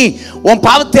வந்திருக்கிற நீ உன்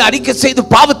பாவத்தை அறிக்கை செய்து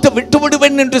பாவத்தை விட்டு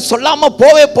விடுவேன் என்று சொல்லாம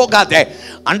போவே போகாத.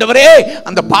 ஆண்டவரே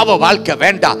அந்த பாவ வாழ்க்கை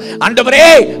வேண்டாம். ஆண்டவரே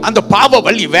அந்த பாவ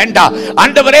வழி வேண்டாம்.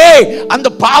 ஆண்டவரே அந்த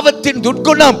பாவத்தின்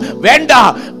துர்க்குணம்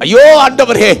வேண்டாம். ஐயோ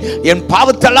ஆண்டவரே, என்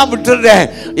பாவத்தெல்லாம் விட்டுறேன்,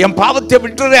 என் பாவத்தை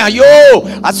விட்டுறேன். ஐயோ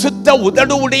அசுத்த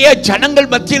உதடு உடைய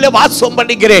ஜனங்கள் மத்தியில வாசம்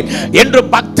பண்ணுகிறேன் என்று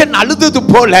பக்தன் அழுதது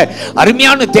போல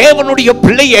அருமையான தேவனுடைய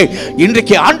பிள்ளையை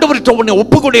இன்றைக்கு ஆண்டவர்கிட்ட உன்னை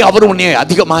ஒப்புக்கொடு. அவர் உன்னை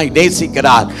அதிகமாய்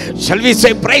நேசிக்கிறார். Shall we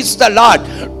say praise the Lord?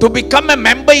 To become a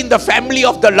member in the family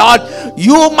of the Lord,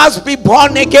 you must be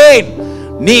born again.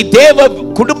 நீ தேவ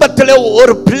குடும்பத்திலே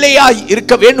ஒரு பிள்ளையாய்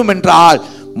இருக்க வேண்டும் என்றால்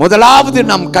முதலாவது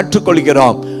நாம்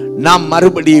கற்றுக்கொள்கிறோம், நாம்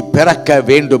மறுபடி பிறக்க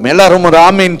வேண்டும். எல்லாரும் ஒரு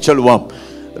ஆமென் சொல்வோம்.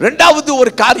 இரண்டாவது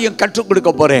ஒரு காரியம் கற்றுக்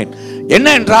கொடுக்க போறேன். என்ன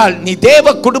என்றால், நீ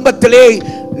தேவ குடும்பத்திலே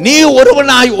நீ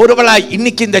ஒருவனாய்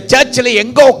இன்னைக்கு இந்த சர்ச்சில்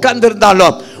எங்க உட்கார்ந்து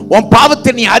இருந்தாலும் உன்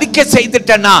பாவத்தை நீ அறிக்கை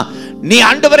செய்துட்டனா, நீ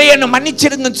ஆண்டவரே என்னை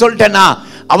மன்னிச்சிருங்கன்னு சொல்லிட்டனா,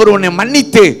 அவர் உன்னை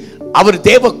மன்னித்து அவர்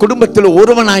தேவ குடும்பத்தில்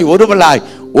ஒருவனாய்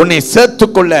உன்னை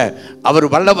சேர்த்துக்கொள்ள அவர்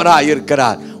வல்லவராய்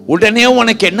இருக்கிறார். உடனே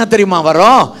உனக்கு என்ன தெரியுமா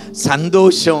வரும்?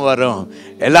 சந்தோஷம் வரும்.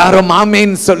 எல்லாரும்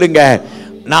ஆமேன் சொல்லுங்க.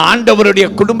 நான் ஆண்டவருடைய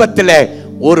குடும்பத்தில்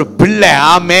ஒரு பிள்ளை.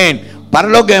 ஆமேன்.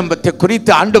 பரலோகத்தை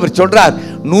குறித்து ஆண்டவர் சொல்றார்,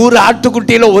 100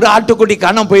 ஆட்டுக்குட்டியில ஒரு ஆட்டுக்குட்டி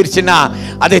காணாம போயிருச்சுன்னா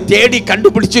அதை தேடி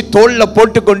கண்டுபிடிச்சு தோல்ல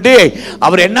போட்டுக்கொண்டு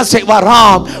அவர் என்ன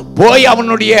செய்வாராம்? போய்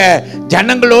அவனுடைய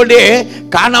ஜனங்களோடு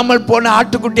காணாமல் போன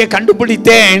ஆட்டுக்குட்டியை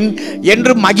கண்டுபிடித்தேன்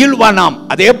என்று மகிழ்வானாம்.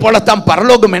 அதே போலத்தான்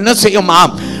பரலோகம் என்ன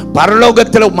செய்யுமாம்?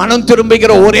 பரலோகத்தில் மனம்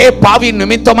திரும்புகிற ஒரே பாவியின்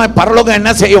நிமித்தமாய் பரலோகம்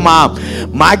என்ன செய்யுமாம்?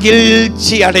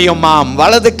 மகிழ்ச்சி அடையுமாம்.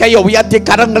 வலது கையை உயர்த்தி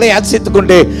கரங்களை அசைத்துக்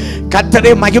கொண்டு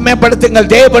கர்த்தரை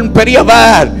மகிமைப்படுத்துங்கள். தேவன்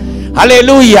பெரியவர்.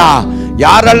 ஹல்லேலூயா.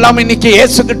 யாரெல்லாம் இன்னைக்கு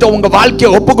இயேசு கிட்ட உங்க வாழ்க்கையை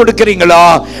ஒப்பு கொடுக்கிறீங்களோ,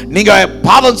 நீங்க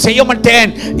பாவம் செய்ய மாட்டேன்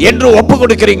என்று ஒப்பு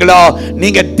கொடுக்கிறீங்களோ,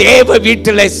 நீங்க தேவ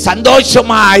வீட்டிலே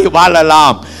சந்தோஷமாய்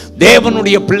வாழலாம்.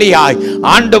 தேவனுடைய பிள்ளையாய்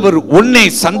ஆண்டவர் உன்னை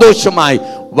சந்தோஷமாய்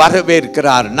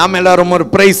வரவேற்கிறார். நாம் எல்லாரும் ஒரு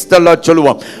பிரைஸ் தி லார்ட்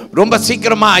சொல்லுவோம். ரொம்ப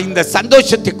சீக்கிரமா இந்த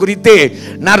சந்தோஷத்தை குறித்து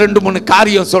நான் 2-3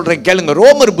 காரியம் சொல்றேன், கேளுங்க.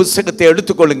 ரோமர் புத்தகத்தை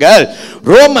எடுத்துக்கொள்ளுங்க.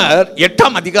 ரோமர்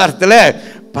 8ஆம் அதிகாரத்துல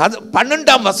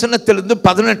 12ஆம் வசனத்திலிருந்து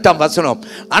 18ஆம் வசனம்.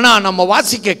 ஆனா நம்ம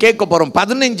வாசிக்க கேட்க போறோம்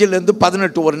 15லிருந்து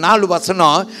 18, ஒரு 4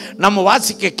 வசனம் நம்ம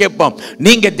வாசிக்க கேட்போம்.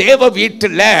 நீங்க தேவ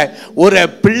வீட்டில் ஒரு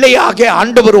பிள்ளையாக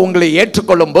ஆண்டவர் உங்களை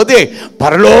ஏற்றுக்கொள்ளும் போது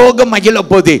பரலோக மகிழ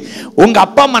போது. உங்க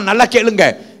அப்பா அம்மா நல்லா கேளுங்க.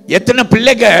 எத்தனை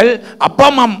பிள்ளைகள் அப்பா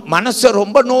அம்மா மனசை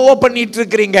ரொம்ப நோவ பண்ணிட்டு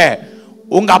இருக்கிறீங்க.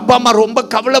 உங்க அப்பா அம்மா ரொம்ப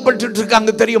கவலைப்பட்டு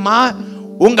இருக்காங்க தெரியுமா?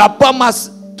 உங்க அப்பா அம்மா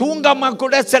தூங்காம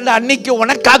கூட சில அன்னைக்கு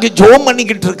உனக்காக ஜெபம்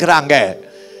பண்ணிக்கிட்டு இருக்கிறாங்க.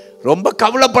 ரொம்ப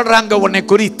கவலைப்படுறாங்க உன்னை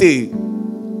குறித்து.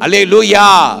 அல்லேலூயா.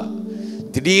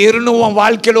 திடீர்னு உன்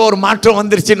வாழ்க்கையில ஒரு மாற்றம்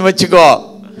வந்துருச்சுன்னு வச்சுக்கோ.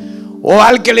 உன்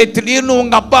வாழ்க்கையில திடீர்னு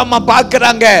உங்க அப்பா அம்மா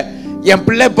பார்க்கறாங்க, என்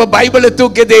பிள்ளை இப்ப பைபிளை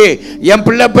தூக்குது, என்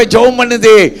பிள்ளை இப்ப ஜெபம்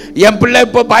பண்ணுது, என் பிள்ளை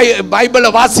இப்ப பைபிளை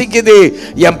வாசிக்குது,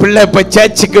 என் பிள்ளை இப்ப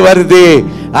சர்ச்சுக்கு வருது.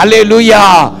 அல்லேலூயா.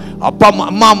 அப்பா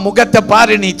அம்மா முகத்தை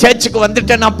பாரு. நீ சர்ச்சுக்கு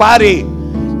வந்துட்டேன்னா பாரு.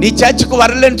 நீ சர்ச்சுக்கு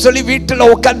வரலன்னு சொல்லி வீட்டுல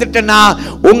உட்காந்துட்டேன்னா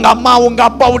உங்க அம்மா உங்க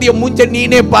அப்பாவுடைய மூஞ்ச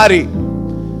நீனே பாரு.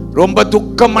 ரொம்ப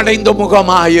துக்கம் அடைந்த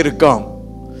முகமா இருக்கும்,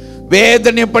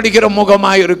 வேதனைப்படுகிற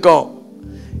முகமா இருக்கும்.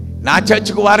 நான்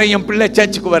சர்ச்சுக்கு வரேன், என் பிள்ளை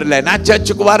சர்ச்சுக்கு வரல. நான்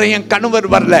சர்ச்சுக்கு வரேன், என் கணவர்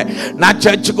வரல. நான்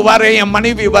சர்ச்சுக்கு வரேன், என்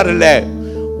மனைவி வரல.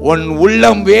 உன்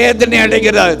உள்ளம் வேதனை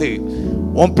அடைகிறது.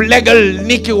 உன் பிள்ளைகள்,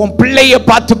 இன்னைக்கு உன் பிள்ளைய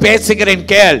பார்த்து பேசுகிறேன்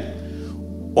கேள்.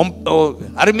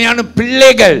 அருமையான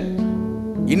பிள்ளைகள்,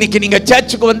 இன்னைக்கு நீங்க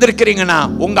சர்ச்சுக்கு வந்திருக்கிறீங்கன்னா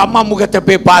உங்க அம்மா முகத்தை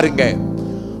போய் பாருங்க,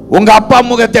 உங்க அப்பா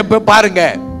முகத்தை போய் பாருங்க.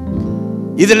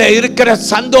 இதுல இருக்கிற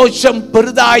சந்தோஷம்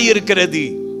பெரிதாய் இருக்கிறது.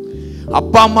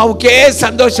 அப்பா அம்மாவுக்கே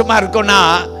சந்தோஷமா இருக்கும்னா,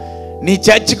 நீ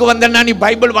சர்ச்சுக்கு வந்தனா, நீ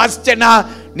பைபிள் வாசிச்சனா,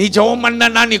 நீ ஜெபம்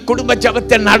பண்ணனா, நீ குடும்ப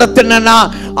ஜெபத்தை நடத்தினா,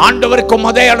 ஆண்டவருக்கு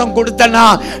முதல் இடம் கொடுத்தனா,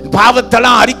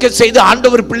 பாவத்தெல்லாம் அறிக்கை செய்து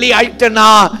ஆண்டவர் பிள்ளை ஆயிட்டனா,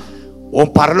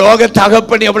 உன் பரலோக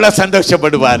தகப்பன் எவ்வளவு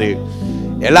சந்தோஷப்படுவாரு.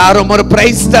 எல்லாரும் ஒரு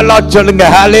பிரைஸ் தி லார்ட் சொல்லுங்க.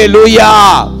 ஹல்லேலூயா.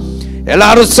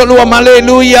 எல்லாரும் சொல்லுவோம்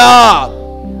ஹல்லேலூயா.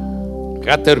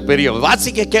 கர்த்தர் பெரிய.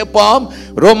 வாசிக்க கேட்போம்.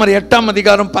 ரோமர் 8ஆம்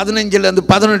அதிகாரம் 15லிருந்து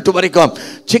 18 வரைக்கும்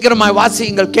சீக்கிரமாய்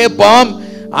வாசியுங்கள், கேட்போம்.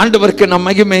 ஆண்டவருக்கு நம்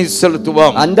மகிமை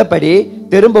செலுத்துவோம். அந்தபடி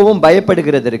திரும்பவும்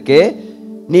பயப்படுகிறதற்கு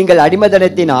நீங்கள்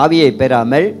அடிமதனத்தின் ஆவியை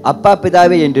பெறாமல் அப்பா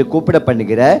பிதாவே என்று கூப்பிட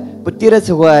பண்ணுகிற புத்திர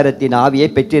சுகாரத்தின் ஆவியை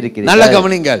பெற்றிருக்கிறீர்கள். நல்ல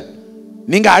கவனிங்கள்.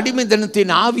 நீங்க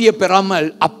அடிமைத்தனத்தின் ஆவியை பெறாமல்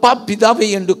அப்பா பிதாவை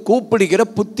என்று கூப்பிடுகிற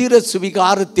புத்திர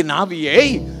சுவிகாரத்தின் ஆவியை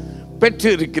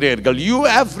பெற்றிருக்கிறீர்கள். You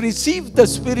have received the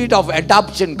spirit of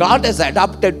adoption. God has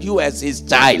adopted you as his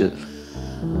child.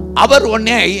 அவர்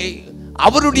உன்னை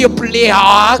அவருடைய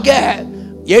பிள்ளையாக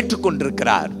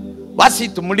ஏற்றுக்கொண்டிருக்கிறார்.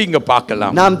 வாசித்து முடிங்க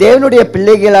பார்க்கலாம். நாம் தேவனுடைய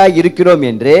பிள்ளைகளாய் இருக்கிறோம்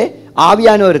என்று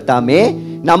ஆவியானவர் தாமே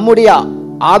நம்முடைய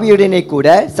ஆவியுடனே கூட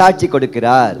சாட்சி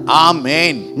கொடுக்கிறார்.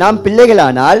 ஆமென். நாம்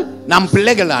பிள்ளைகளானால்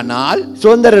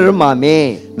சுதந்திரரும் ஆமே.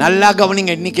 நல்லா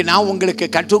கவனிங்க. இன்னைக்கு நான் உங்களுக்கு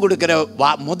கற்றுக் கொடுக்கிற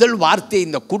முதல் வார்த்தை,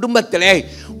 இந்த குடும்பத்திலே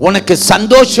உனக்கு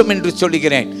சந்தோஷம் என்று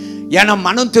சொல்லுகிறேன். ஏன்னா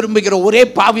மனம் திரும்புகிற ஒரே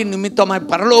பாவின் நிமித்தமாய்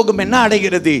பரலோகம் என்ன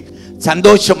அடைகிறது?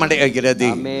 சந்தோஷம் அடைகிறது.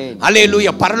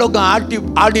 அல்லேலூயா. பரலோகம்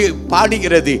ஆடி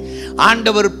பாடுகிறது.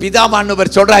 ஆண்டவர்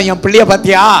பிதாவானவர் சொல்றார், என் பிள்ளைய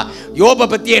பத்தியா? யோபை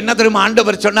பத்தி என்ன தெரியுமா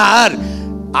ஆண்டவர் சொன்னார்?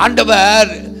 ஆண்டவர்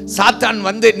சாத்தான்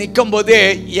வந்து நிற்கும் போது,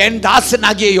 என்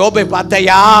தாசனாகிய யோபை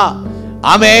பார்த்தையா?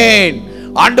 ஆமென்.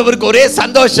 ஆண்டவருக்கு ஒரே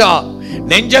சந்தோஷம்,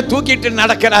 நெஞ்ச தூக்கிட்டு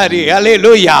நடக்கிறாரு.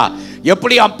 அல்லேலூயா.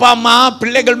 எப்படி அப்பா அம்மா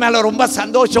பிள்ளைகள் மேல ரொம்ப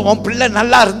சந்தோஷம். உன் பிள்ளை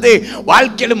நல்லா இருந்து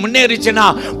வாழ்க்கையில முன்னேறிச்சுனா,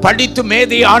 படித்து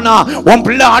மேதை ஆனா, உன்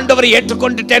பிள்ளை ஆண்டவரை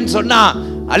ஏற்றுக்கொண்டுட்டேன்னு சொன்னா,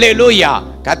 அல்லேலூயா.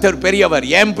 கர்த்தர் பெரியவர்.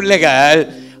 என் பிள்ளைகள்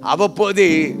அவ்வப்போது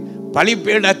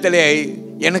பலிபீடத்திலே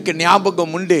எனக்கு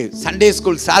ஞாபகம் உண்டு. சண்டே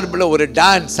ஸ்கூல் சார்பில் ஒரு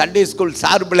டான்ஸ், சண்டே ஸ்கூல்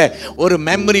சார்பில் ஒரு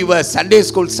மெமரி வர்ஸ், சண்டே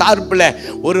ஸ்கூல் சார்பில்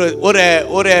ஒரு ஒரு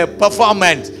ஒரு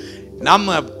பெர்ஃபார்மன்ஸ்.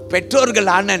 நம்ம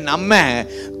பெற்றோர்களான நம்ம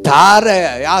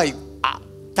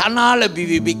தன்னால்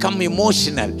பிகம்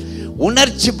எமோஷனல்,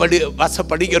 உணர்ச்சி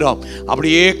வசப்படுகிறோம்.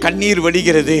 அப்படியே கண்ணீர்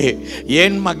வடிகிறது.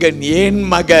 ஏன் மகன், ஏன்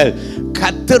மகள்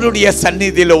கர்த்தருடைய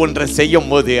சந்நிதியில் ஒன்றை செய்யும்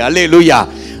போது. அல்லேலூயா.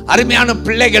 அருமையான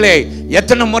பிள்ளைகளே,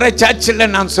 எத்தனை முறை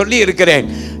சர்ச்சில் நான் சொல்லி இருக்கிறேன்.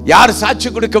 யார் சாட்சி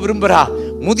கொடுக்க விரும்புகிறா?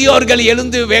 முதியோர்கள்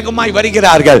எழுந்து வேகமாய்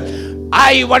வருகிறார்கள்.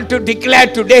 I want to declare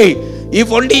today, if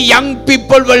only young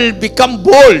people will become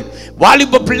bold.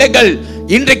 வாலிப பிள்ளைகள்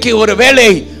இன்றைக்கு ஒரு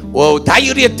வேளை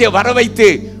தைரியத்தை வர வைத்து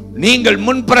நீங்கள்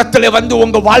முன்புறத்தில் வந்து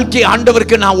உங்க வாழ்க்கை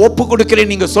ஆண்டவருக்கு நான் ஒப்பு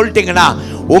கொடுக்கிறேன் நீங்க சொல்லிட்டீங்கன்னா,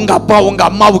 உங்க அப்பா உங்க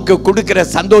அம்மாவுக்கு கொடுக்கிற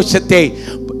சந்தோஷத்தை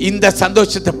இந்த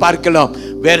சந்தோஷத்தை பார்க்கலாம்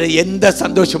வேற எந்த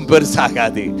சந்தோஷம்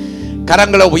பெருசாகாது.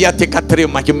 கரங்களை உயர்த்தி கர்த்தரை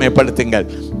மகிமைப்படுத்துங்கள்.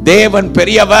 தேவன்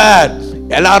பெரியவர்.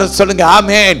 எல்லாரும் சொல்லுங்க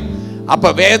ஆமென்.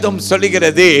 அப்ப வேதம்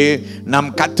சொல்லுகிறது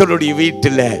நம் கர்த்தருடைய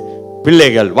வீட்டில்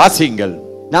பிள்ளைகள். வாசிங்கள்.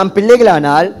 நாம்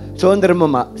பிள்ளைகளானால்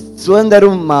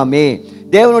சுதந்திரமுமாமே,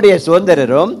 தேவனுடைய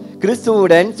சுதந்திரரும்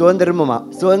கிறிஸ்துவுடன்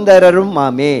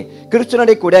சுதந்திரருமாமே.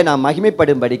 கிறிஸ்துவனுடைய கூட நாம்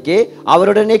மகிமைப்படும்படிக்கு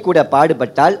அவருடனே கூட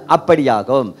பாடுபட்டால்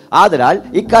அப்படியாகும். ஆதலால்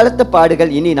இக்காலத்து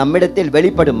பாடுகள் இனி நம்மிடத்தில்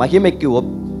வெளிப்படும் மகிமைக்கு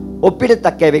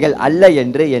ஒப்பிடத்தக்கவைகள் அல்ல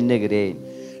என்று எண்ணுகிறேன்.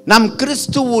 நாம்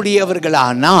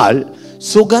கிறிஸ்துவுடையவர்களானால்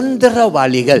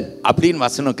சுதந்திரவாளிகள் அப்படின்னு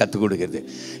வசனம் கற்றுக் கொடுக்கிறது.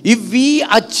 If we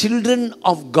are children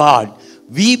of God,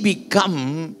 we become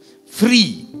free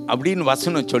அப்படின்னு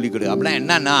வசனம் சொல்லிக் கொடு. அப்படின்னா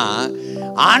என்னன்னா,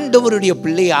 ஆண்டவருடைய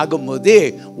பிள்ளை ஆகும்போது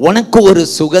உனக்கு ஒரு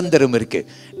சுதந்திரம் இருக்கு.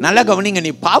 நல்லா கவனிங்க.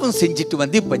 நீ பாவம் செஞ்சுட்டு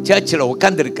வந்து இப்போ சர்ச்சில்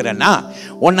உட்காந்துருக்கிறன்னா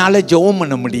உன்னால் ஜெபம்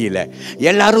பண்ண முடியல.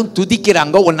 எல்லாரும்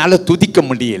துதிக்கிறாங்க, உன்னால் துதிக்க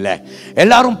முடியல.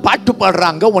 எல்லாரும் பாட்டு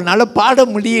பாடுறாங்க, உன்னால் பாட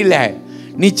முடியல.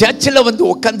 நீ சர்ச்சில் வந்து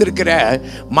உட்காந்துருக்கிற,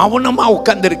 மௌனமாக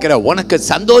உட்காந்துருக்கிற, உனக்கு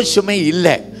சந்தோஷமே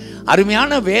இல்லை.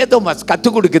 அருமையான வேதம்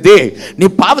கற்றுக் கொடுக்குது. நீ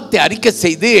பாவத்தை அறிக்கை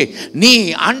செய்து நீ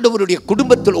ஆண்டவருடைய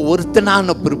குடும்பத்தில்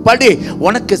ஒருத்தனான பிற்பாடு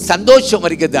உனக்கு சந்தோஷம்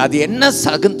வருகிறது. அது என்ன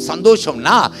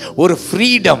சந்தோஷம்னா, ஒரு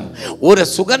ஃப்ரீடம், ஒரு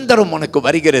சுதந்திரம் உனக்கு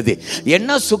வருகிறது.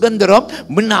 என்ன சுதந்திரம்?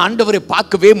 முன்ன ஆண்டவரை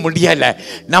பார்க்கவே முடியலை,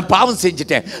 நான் பாவம்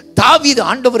செஞ்சுட்டேன். தாவீது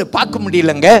ஆண்டவரை பார்க்க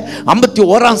முடியலங்க.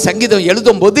 51ஆம் சங்கீதம்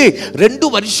எழுதும் போது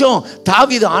 2 வருஷம்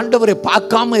தாவீது ஆண்டவரை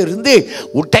பார்க்காம இருந்து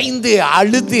உடைந்து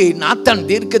அழுது, நாத்தான்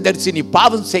தீர்க்கதரிசி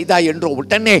பாவம் செய்த என்ற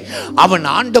உடனே அவன்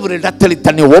ஆண்டவரிடத்தில்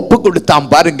தன்னை ஒப்பு கொடுத்தான்.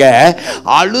 பாருங்க,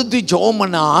 அழுது ஜெபம்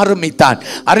பண்ண ஆரம்பித்தான்.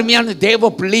 அருமையான தேவ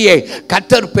பிள்ளையே,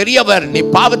 கர்த்தர் பெரியவர். நீ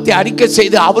பாவத்தை அறிக்கை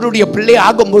செய்து அவருடைய பிள்ளை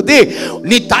ஆகும்போது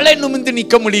நீ தலை நிமிர்ந்து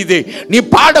நிற்க முடியுது, நீ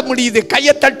பாட முடியுது,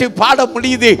 கையை தட்டி பாட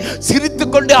முடியுது, சிரித்து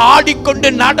கொண்டு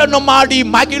ஆடிக்கொண்டு நடனம் ஆடி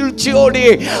மகிழ்ச்சியோடு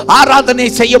ஆராதனை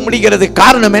செய்ய முடிகிறது.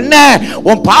 காரணம் என்ன?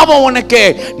 உன் பாவம் உனக்கு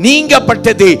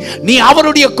நீங்கப்பட்டது. நீ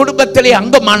அவருடைய குடும்பத்திலே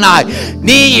அங்கமானாய்.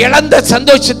 நீ இழந்த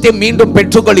சந்தோஷத்தை மீண்டும்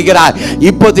பெற்றுக்கொள்கிறார்.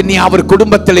 இப்போது நீ அவர்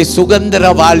குடும்பத்திலே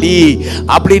சுதந்திரவாளி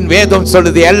அப்படின்னு வேதம்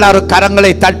சொல்லுது. எல்லாரும்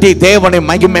கரங்களை தட்டி தேவனை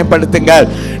மகிமைப்படுத்துங்கள்.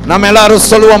 நம்ம எல்லாரும்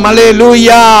சொல்லுவோம்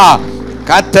அல்லேலூயா.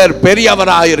 கர்த்தர்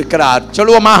பெரியவராக இருக்கிறார்.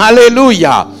 சொல்லுவோமா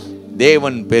அல்லேலூயா.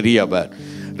 தேவன் பெரியவர்.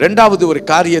 இரண்டாவது ஒரு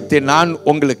காரியத்தை நான்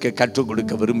உங்களுக்கு கற்றுக்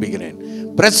கொடுக்க விரும்புகிறேன்.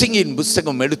 பிரசங்கியின்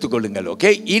புத்தகம் எடுத்துக்கொள்ளுங்கள்.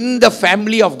 Okay, in the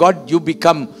family of God you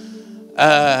become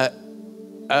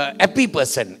happy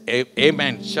person.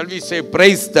 Amen. Shall we say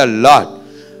praise the Lord?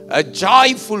 A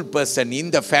joyful person in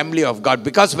the family of God,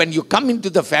 because when you come into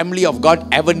the family of God,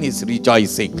 heaven is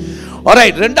rejoicing. All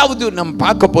right, இரண்டாவது நாம்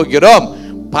பார்க்க போகிறோம்.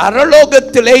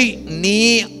 பரலோகத்திலே நீ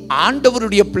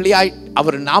ஆண்டவருடைய பிள்ளையாய்,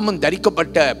 அவர் நாமம்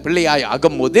தரிக்கப்பட்ட பிள்ளையாய்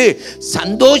ஆகும்போது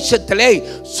சந்தோஷத்திலே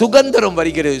சுதந்திரம்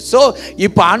வருகிறது. ஸோ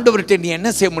இப்போ ஆண்டவர்கிட்ட நீ என்ன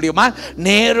செய்ய முடியுமா?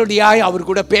 நேரடியாய் அவர்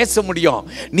கூட பேச முடியும்.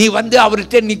 நீ வந்து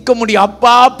அவர்கிட்ட நிற்க முடியும்.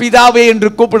 அப்பா பிதாவே என்று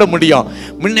கூப்பிட முடியும்.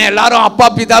 முன்ன எல்லாரும் அப்பா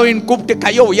பிதாவின்னு கூப்பிட்டு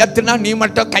கையை உயர்த்தினா நீ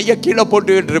மட்டும் கையை கீழே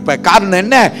போட்டுக்கிட்டு இருப்ப. காரணம்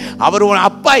என்ன? அவர் உன்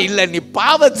அப்பா இல்லை. நீ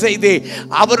பாவம் செய்து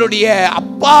அவருடைய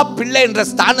அப்பா பிள்ளை என்ற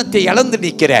ஸ்தானத்தை இழந்து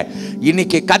நிற்கிற.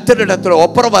 இன்னைக்கு கர்த்தரிடத்துல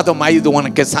ஒப்புரவாதம் ஆயுது,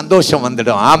 உனக்கு சந்தோஷம்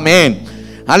வந்துடும். ஆமென்.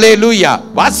 அல்லேலூயா.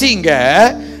 வாசிங்க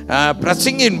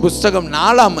பிரசங்கியின் புத்தகம்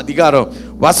 4ஆம் அதிகாரம்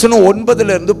வசனம்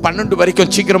 9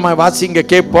 வரைக்கும். சீக்கிரமா வாசிங்க,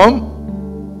 கேட்போம்.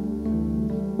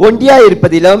 ஒண்டியா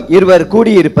இருப்பதிலும் இருவர்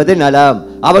கூடியிருப்பது நலம்,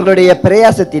 அவர்களுடைய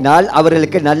பிரயாசத்தினால்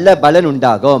அவர்களுக்கு நல்ல பலன்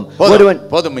உண்டாகும். ஒருவன்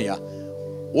போதுமையா,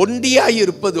 ஒண்டியாய்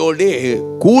இருப்பதோடு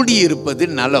கூடியிருப்பது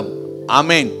நலம்.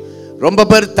 ஆமென். ரொம்ப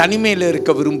பேர் தனிமையில்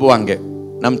இருக்க விரும்புவாங்க.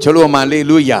 நாம் சொல்லுவோமா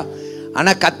அல்லேலூயா.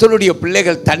 ஆனால் கர்த்தருடைய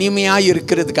பிள்ளைகள் தனிமையாய்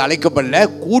இருக்கிறதுக்கு அழைக்கப்படல,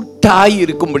 கூட்டாய்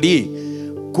இருக்கும்படி,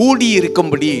 கூடி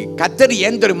இருக்கும்படி. கர்த்தர்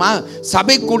ஏன் தெரியுமா?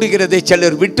 சபை கூடுகிறதை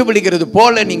சிலர் விட்டு விடுகிறது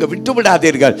போல நீங்க விட்டு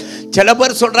விடாதீர்கள். சில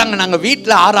பேர் சொல்றாங்க, நாங்க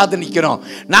வீட்டில் ஆராதனிக்கிறோம்,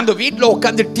 நாங்க வீட்டில்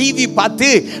உட்காந்து டிவி பார்த்து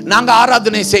நாங்க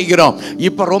ஆராதனை செய்கிறோம்.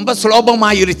 இப்ப ரொம்ப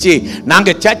சுலபமாயிருச்சு,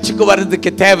 நாங்க சர்ச்சுக்கு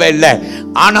வர்றதுக்கு தேவையில்லை.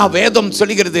 ஆனா வேதம்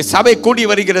சொல்லுகிறது சபை கூடி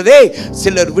வருகிறதே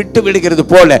சிலர் விட்டு விடுகிறது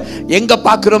போல. எங்க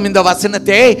பார்க்கிறோம் இந்த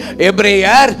வசனத்தை?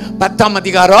 எபிரேயர் 10ஆம்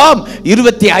அதிகாரம்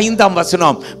 25ஆம்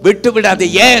வசனம். விட்டு விடாத.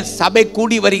 ஏன்? சபை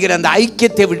கூடி வருகிற அந்த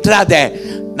ஐக்கியத்தை விட்டுறாத.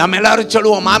 நம்ம எல்லாரும்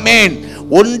சொல்லுவோம் ஆமென்.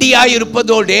 ஒண்டியாய்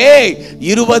இருப்பதோடு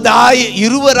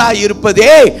இருவராய்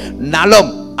இருப்பதே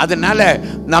நலம். அதனால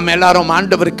நம்ம எல்லாரும்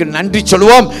ஆண்டவருக்கு நன்றி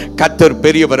சொல்லுவோம். கர்த்தர்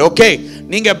பெரியவர். ஓகே,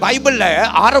 நீங்க பைபிள்ல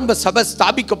ஆரம்ப சபை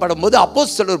ஸ்தாபிக்கப்படும் போது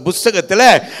அப்போஸ்தலர் புத்தகத்துல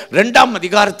 2ஆம்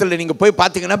அதிகாரத்துல நீங்க போய்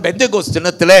பார்த்தீங்கன்னா பெந்தெகோஸ்து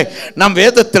தினத்துல நாம்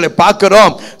வேதத்துல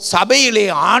பார்க்கிறோம், சபையிலே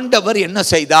ஆண்டவர் என்ன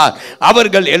செய்தார்,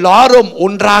 அவர்கள் எல்லாரும்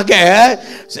ஒன்றாக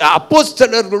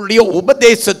அப்போஸ்தலர்களுடைய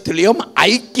உபதேசத்திலும்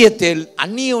ஐக்கியத்தில்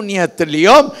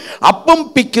அந்நியோன்யத்திலும் அப்பம்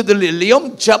பிக்குதலிலும்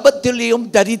ஜபத்திலும்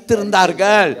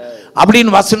தரித்திருந்தார்கள்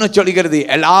அப்படின்னு வசனம் சொல்கிறது.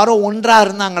 எல்லாரும் ஒன்றா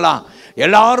இருந்தாங்களாம்.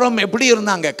 எல்லாரும் எப்படி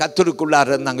இருந்தாங்க,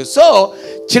 கர்த்தருக்குள்ளார இருந்தாங்க. So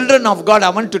children of God,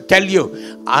 I want to tell you,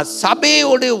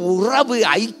 சபையோட உறவு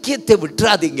ஐக்கியத்தை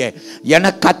விட்டுறாதீங்க.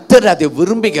 என கர்த்தர் அதை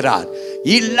விரும்புகிறார்.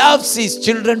 He loves his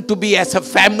children to be as a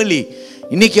family.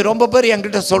 இன்னைக்கு ரொம்ப பேர்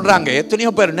என்கிட்ட சொல்றாங்க, எத்தனையோ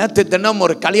பேர், நேற்று தினம்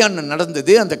ஒரு கல்யாணம்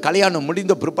நடந்தது. அந்த கல்யாணம்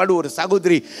முடிந்த பிற்பாடு ஒரு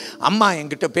சகோதரி அம்மா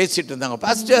என்கிட்ட பேசிட்டு இருந்தாங்க,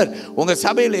 பாஸ்டர் உங்க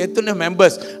சபையில் எத்தனை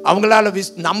மெம்பர்ஸ், அவங்களால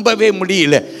நம்பவே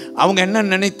முடியல. அவங்க என்ன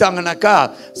நினைத்தாங்கனாக்கா,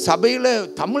 சபையில்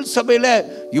தமிழ் சபையில்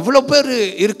இவ்வளோ பேர்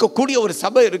இருக்கக்கூடிய ஒரு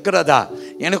சபை இருக்கிறதா.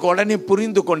 எனக்கு உடனே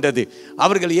புரிந்து கொண்டது,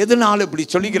 அவர்கள் எதனால இப்படி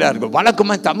சொல்லுகிறார்கள்.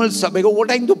 வழக்கமாக தமிழ் சபைகள்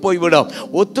உடைந்து போய்விடும்,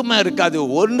 ஒத்துமை இருக்காது,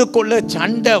 ஒன்றுக்குள்ள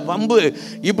சண்டை வம்பு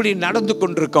இப்படி நடந்து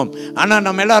கொண்டிருக்கும். ஆனால்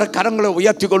நம்ம எல்லாரும் கரங்களை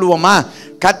உயர்த்தி கொள்வோமா?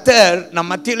 கர்த்தர் நம்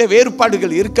மத்தியில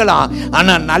வேறுபாடுகள் இருக்கலாம்,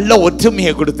 ஆனா நல்ல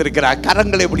ஒற்றுமையை கொடுத்திருக்கிறார்.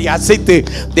 கரங்களை இப்படி அசைத்து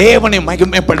தேவனை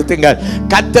மகிமைப்படுத்துங்க.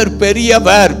 கர்த்தர்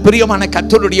பெரியவர். பிரியமான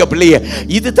கர்த்தருடைய பிள்ளைய,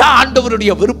 இதுதான்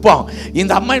ஆண்டவருடைய விருப்பம்.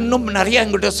 இந்த அம்மா இன்னும் நிறைய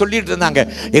எங்கிட்ட சொல்லிட்டு இருந்தாங்க,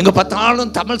 எங்க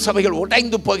பார்த்தாலும் தமிழ் சபைகள்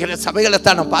உடைந்து போகிற சபைகளை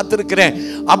தான் நான் பார்த்திருக்கிறேன்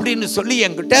அப்படின்னு சொல்லி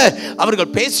என்கிட்ட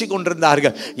அவர்கள் பேசி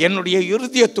கொண்டிருந்தார்கள். என்னுடைய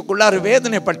இருதயத்துக்குள்ளார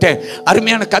வேதனைப்பட்டேன்.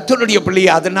 அருமையான கர்த்தருடைய பிள்ளைய,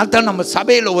 அதனால தான் நம்ம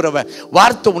சபையில் ஒரு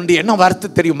வார்த்தை உண்டு. என்ன வார்த்தை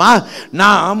தெரியுமா?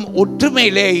 நாம்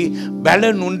ஒற்றுமையிலே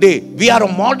பலன் உண்டு. we are a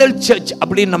model church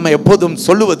அப்படின்னு நம்ம எப்போதும்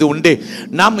சொல்லுவது உண்டு.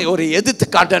 நாம் ஒரு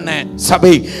எதிர்த்துக்காட்டான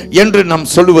சபை என்று நாம்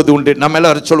சொல்லுவது உண்டு. நம்ம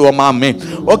எல்லாரும் சொல்லுவோமா?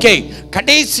 ஓகே,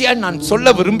 கடைசியா நான்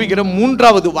சொல்ல விரும்புகிற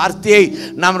 3வது வார்த்தையை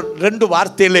நான் 2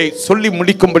 வார்த்தையிலே சொல்லி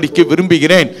முடிக்கும்படிக்கு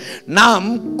விரும்புகிறேன். நாம்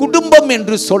குடும்பம்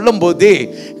என்று சொல்லும் போது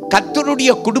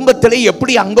கர்த்தருடைய குடும்பத்திலே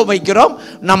எப்படி அங்கம் வைக்கிறோம்,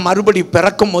 நாம் மறுபடி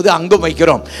பிறக்கும் போது அங்கம்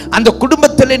வைக்கிறோம். அந்த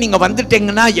குடும்பத்தில் நீங்க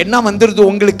வந்துட்டீங்கன்னா என்ன வந்துருது,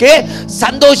 உங்களுக்கு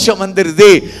சந்தோஷம் வந்துருது.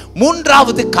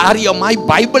 3வது காரியமாய்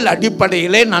பைபிள்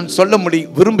அடிப்படையிலே நான் சொல்ல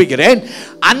விரும்புகிறேன்,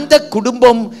 அந்த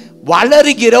குடும்பம்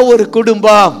வளருகிற ஒரு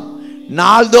குடும்பம்.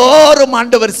 நாள்தோறும்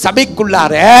ஆண்டவர்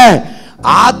சபைக்குள்ளார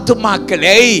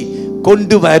ஆத்துமாக்களை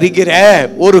கொண்டு வருகிற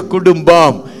ஒரு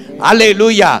குடும்பம்.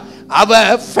 அல்லேலூயா. Our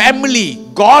family,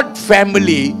 God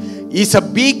family, is a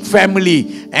big family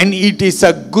and it is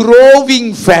a growing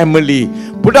family.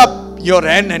 Put up your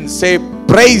hand and say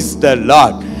praise the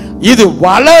Lord. இது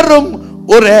வளரும்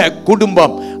ஒரு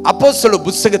குடும்பம். அப்போஸ்தலர்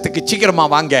புத்தகத்துக்கு சீக்கிரமா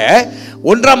வாங்க.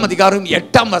 1ஆம் அதிகாரம்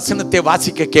 8ஆம் வசனத்தை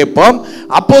வாசிக்க கேட்போம்.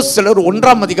 அப்போஸ்தலர்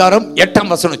 1ஆம் அதிகாரம்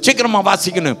 8ஆம் வசனம் சீக்கிரமா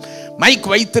வாசிக்கணும். மைக்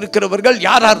வைத்திருக்கிறவர்கள்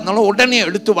யாரா இருந்தாலும் உடனே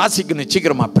எடுத்து வாசிக்கணும்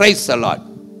சீக்கிரமா. praise the Lord.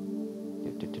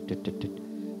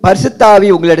 பரிசுத்த ஆவி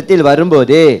உங்களிடத்தில்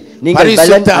வரும்போது நீங்கள்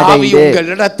பலன் அடைந்து,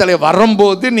 உங்களிடத்தில்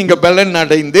வரும்போது நீங்க பலன்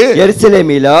அடைந்து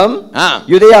எருசலேமிலும்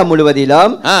யூதேயா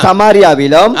முழுவதிலும்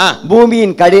சமாரியாவிலும்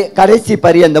பூமியின் கடைசி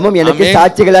பரியந்தமும் எனக்கு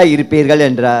சாட்சிகளாய் இருப்பீர்கள்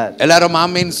என்றார். எல்லாரும்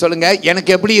ஆமென் சொல்லுங்க.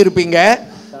 எனக்கு எப்படி இருப்பீங்க?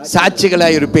 சாட்சிகளா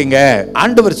இருப்பீங்க.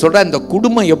 ஆண்டவர் சொல்ற அந்த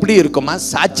குடும்பம் எப்படி இருக்குமா?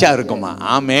 சாட்சியா இருக்குமா?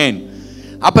 ஆமென்.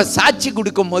 அப்ப சாட்சி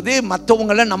கொடுக்கும் போது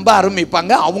மற்றவங்களை நம்ப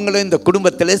ஆரம்பிப்பாங்க, அவங்களும் இந்த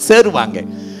குடும்பத்தில் சேருவாங்க.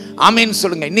 ஆமென்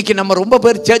சொல்லுங்க. இன்னைக்கு நம்ம ரொம்ப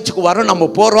பேர் சர்ச்சுக்கு வரோம், நம்ம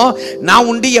போறோம், நான்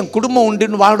உண்டு என் குடும்பம்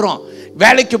உண்டுன்னு வாழ்றோம்,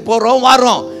 வேலைக்கு போறோம்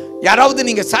வரோம். யாராவது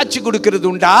நீங்க சாட்சி கொடுக்கிறது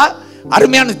உண்டா?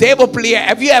 அருமையான தேவ பிள்ளையே,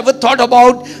 have you ever thought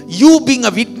about you being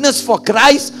a witness for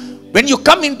Christ? When you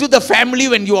come into the family,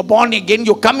 when you are born again,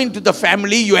 you come into the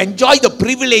family, you enjoy the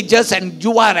privileges and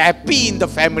you are happy in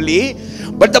the family.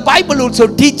 But the Bible also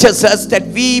teaches us that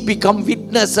we become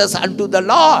witnesses unto the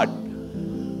Lord.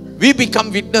 We become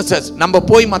witnesses. நம்ம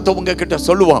போய் மற்றவங்க கிட்ட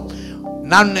சொல்லுவோம்.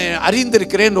 நான்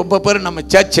அறிந்திருக்கிறேன் ரொம்ப பேர் நம்ம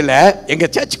சர்ச்சில், எங்க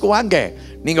சர்ச்சுக்கு வாங்க,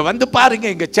 நீங்க வந்து பாருங்க,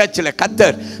 எங்க சர்ச்சில்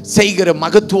கர்த்தர் செய்கிற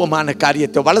மகத்துவமான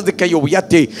காரியத்தை. வலது கையை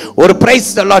உயர்த்தி ஒரு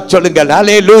பிரைஸ் தி லார்ட் சொல்லுங்க.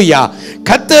 ஹல்லேலூயா.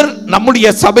 கர்த்தர் நம்முடைய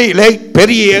சபையிலே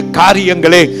பெரிய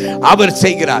காரியங்களை அவர்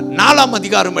செய்கிறார். 4ஆம்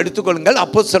அதிகாரம் எடுத்துக்கொள்ளுங்கள்.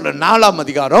 அப்போஸ்தலர் 4ஆம்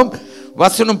அதிகாரம்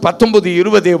வசனம்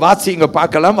 19-20 வாசிங்க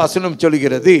பார்க்கலாம். வசனம்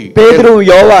சொல்கிறது, பேதுருவும்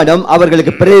யோவானும்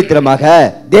அவர்களுக்கு பிரதித்திரமாக,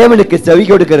 தேவனுக்கு செவி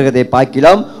கொடுக்கிறதை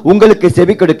பார்க்கலாம், உங்களுக்கு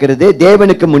செவி கொடுக்கிறது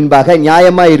தேவனுக்கு முன்பாக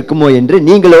நியாயமா இருக்குமோ என்று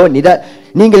நீங்களே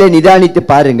நிதானித்து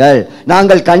பாருங்கள்.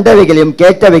 நாங்கள் கண்டவைகளையும்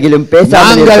கேட்டவைகளையும்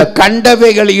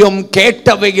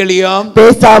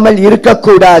பேசாமல்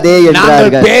இருக்கக்கூடாதே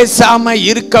என்றார்கள். பேசாம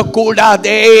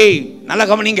இருக்கக்கூடாதே. நல்ல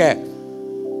கவனிங்க.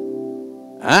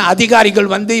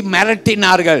 அதிகாரிகள் வந்து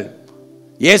மிரட்டினார்கள்,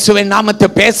 இயேசுவின் நாமத்தை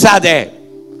பேசாதே.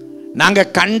 நாங்க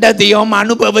கண்டதையும்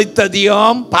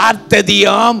அனுபவித்ததையும்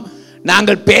பார்த்ததையும்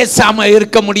நாங்கள் பேசாம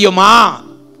இருக்க முடியுமா?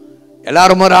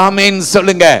 எல்லாரும் ஒரு ஆமென்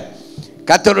சொல்லுங்க.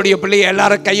 கர்த்தருடைய பிள்ளையை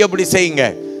எல்லாரும் கையப்படி செய்யுங்க.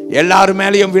 எல்லாரும்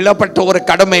மேலேயும் விழப்பட்ட ஒரு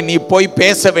கடமை, நீ போய்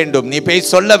பேச வேண்டும், நீ போய்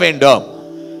சொல்ல வேண்டும்.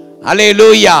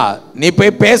 அல்லேலூயா. நீ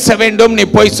போய் பேச வேண்டும், நீ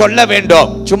போய் சொல்ல வேண்டும்,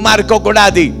 சும்மா இருக்க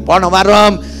கூடாது. போன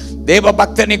வாரம் தேவ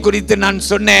பக்தனை குறித்து நான்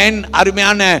சொன்னேன்.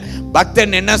 அருமையான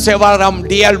பக்தன் என்ன செய்வாராம்,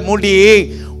 டிஎல் மூடி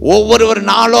ஒவ்வொரு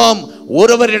நாளும்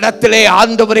ஒருவரிடத்திலே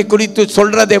ஆண்டவரை குறித்து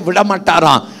சொல்றதை விட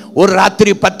மாட்டாராம். ஒரு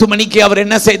ராத்திரி 10 மணிக்கு அவர்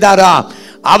என்ன செய்தாராம்,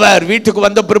 அவர் வீட்டுக்கு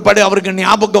வந்த பிற்பாடு அவருக்கு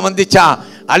ஞாபகம் வந்துச்சா,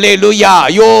 அல்லேலூயா,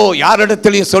 ஐயோ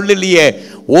யாரிடத்திலையும் சொல்லலையே,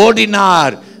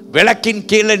 ஓடினார், விளக்கின்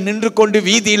கீழே நின்று கொண்டு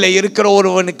வீதியில் இருக்கிற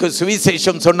ஒருவனுக்கு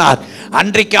சுவிசேஷம் சொன்னார்.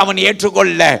 அன்றைக்கு அவன்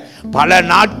ஏற்றுக்கொள்ள பல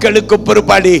நாட்களுக்கு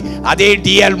பிற்பாடு அதே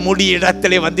டிஎல் மூடி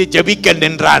இடத்திலே வந்து ஜெபிக்க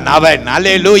நின்றான் அவன்.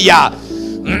 அல்லேலூயா.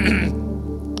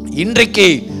 இன்றைக்கு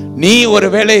நீ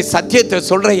ஒருவேளை சத்தியத்தை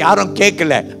சொல்ற, யாரும்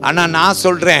கேட்கல, ஆனா நான்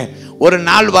சொல்றேன், ஒரு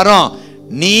நாள் வரும்,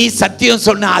 நீ சத்தியம்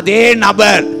சொன்ன அதே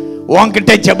நபர்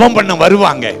உன்கிட்ட ஜெபம் பண்ண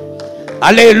வருவாங்க.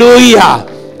 அல்லேலூயா.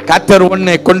 கர்த்தர்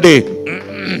உன்னை கொண்டு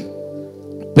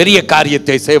பெரிய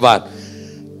காரியத்தை செய்வார்.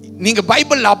 நீங்க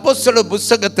பைபிள் அப்போஸ்தலர்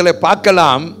புத்தகத்தில்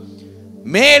பார்க்கலாம்,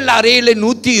 மேல் அறையில்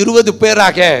 120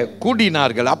 பேராக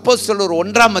கூடினார்கள். அப்போஸ்தலர்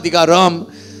 1ஆம் அதிகாரம்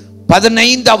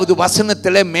 15வது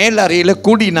வசனத்தில் மேல் அறையில்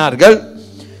கூடினார்கள்,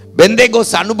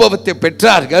 பெந்தேகோஸ் அனுபவத்தை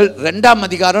பெற்றார்கள். 2ஆம்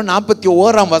அதிகாரம்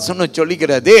 41ஆம் வசனம்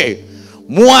சொல்லுகிறது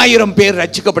 3000 பேர்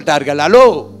ரட்சிக்கப்பட்டார்கள். Hello,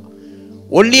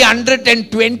 only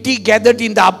 120 gathered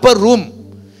in the upper room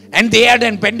and they had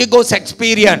a Pentecost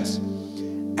experience.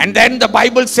 And then the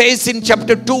Bible says in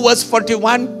chapter 2 verse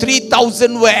 41,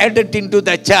 3000 were added into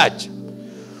the church.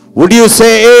 Would you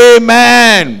say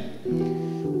amen?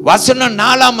 வசனம்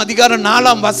 4ஆம் அதிகாரம்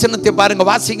 4ஆம் வசனத்தை பாருங்க,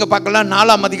 வாசிங்க பார்க்கலாம்.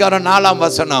 4ஆம் அதிகாரம் 4ஆம்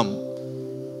வசனம்.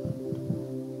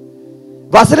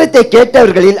 வசனத்தை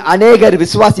கேட்டவர்களில் அநேகர்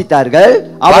விசுவாசித்தார்கள்.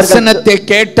 வசனத்தை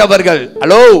கேட்டவர்கள்.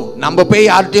 ஹலோ, நம்ம போய்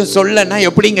யார்ட்டையும் சொல்லனா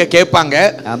எப்படிங்க கேட்பாங்க?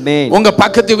 ஆமென். உங்க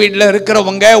பக்கத்து வீட்டுல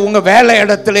இருக்கிறவங்க, உங்க வேலை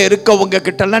இடத்துல இருக்கவங்க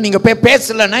கிட்ட எல்லாம் நீங்க போய்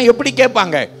பேசலன்னா எப்படி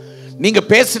கேட்பாங்க? நீங்க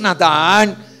பேசினாதான்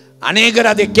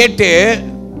அநேகர் அதை கேட்டு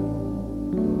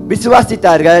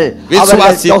விசுவாசித்தார்கள்.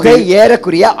 தொகை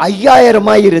ஏறக்குறைய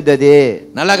 5000 இருந்தது.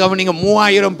 நல்லா கவனிங்க,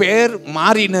 3000 பேர்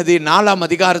மாறினது 4ஆம்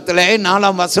அதிகாரத்தில்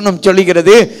 4ஆம் வசனம்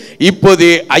சொல்லுகிறது. இப்போது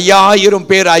 5000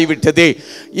 பேர் ஆகிவிட்டது.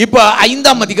 இப்போ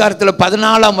 5ஆம் அதிகாரத்தில்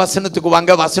 14ஆம் வசனத்துக்கு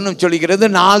வாங்க. வசனம் சொல்லுகிறது,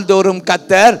 நாள்தோறும்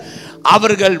கர்த்தர்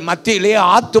அவர்கள் மத்தியிலே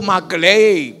ஆத்துமாக்களை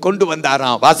கொண்டு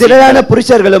வந்தாராம். சிலரான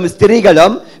புருஷர்களும்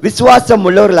ஸ்திரீகளும் விசுவாசம்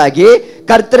உள்ளவர்களாகி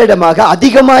கர்த்தரிடமாக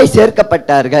அதிகமாய்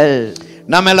சேர்க்கப்பட்டார்கள்.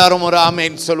 நாம் எல்லாரும் ஒரு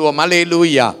ஆமென் சொல்லுவோம்.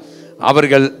 அல்லேலூயா.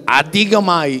 அவர்கள்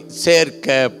அதிகமாய்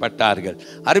சேர்க்கப்பட்டார்கள்.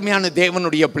 அருமையான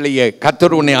தேவனுடைய பிள்ளையே,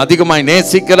 கர்த்தர் உன்னை அதிகமாய்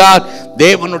நேசிக்கிறார்.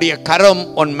 தேவனுடைய கரம்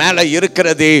உன் மேல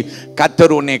இருக்கிறது.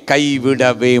 கர்த்தர் உன்னை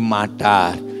கைவிடவே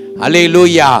மாட்டார்.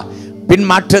 அல்லேலூயா.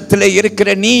 பின்மாற்றத்தில்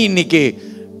இருக்கிற நீ இன்னைக்கு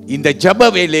இந்த ஜெப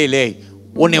வேளையிலே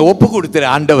உன்னை ஒப்பு கொடுத்துற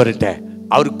ஆண்டவர்கிட்ட.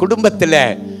 அவர் குடும்பத்தில்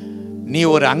நீ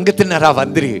ஒரு அங்கத்தினரா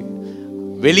வந்துரு.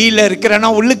 வெளியில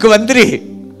இருக்கிறனா உள்ளுக்கு வந்துரு.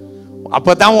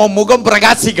 அப்பதான் உன் முகம்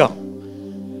பிரகாசிக்கும்.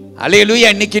 அல்லேலூயா.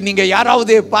 இன்னைக்கு நீங்க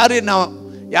யாராவது பாரு, நான்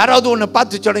யாராவது உன்னை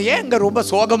பார்த்து சொல்ல, ஏங்க ரொம்ப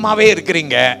சோகமாவே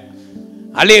இருக்கிறீங்க?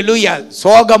 அல்லேலூயா.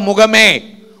 சோக முகமே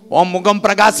உன் முகம்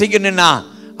பிரகாசிக்கணும்னா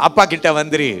அப்பா கிட்ட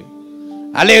வந்துரு.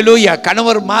 அல்லேலூயா.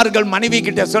 கணவர்மார்கள் மனைவி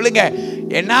கிட்ட சொல்லுங்க,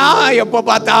 என்ன எப்ப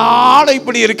பார்த்தாலும்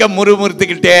இப்படி இருக்க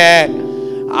முறுமுறுத்துக்கிட்டே.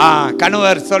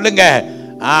 கணவர் சொல்லுங்க,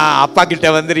 அப்பா கிட்ட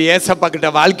வந்துரு, ஏசப்பா கிட்ட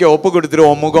வாழ்க்கையை ஒப்பு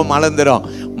கொடுத்துரும், முகம் மலர்ந்துரும்.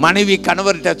 மனைவி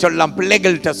கணவர்கிட்ட சொல்லலாம்,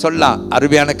 பிள்ளைகள்கிட்ட சொல்லலாம்.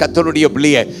 அருமையான கர்த்தருடைய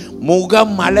பிள்ளைய,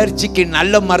 முகம் மலர்ச்சிக்கு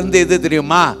நல்ல மருந்து எது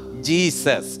தெரியுமா?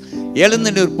 ஜீசஸ்.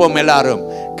 எழுந்து நிற்போம் எல்லாரும்.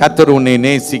 கர்த்தர் உன்னை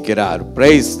நேசிக்கிறார்.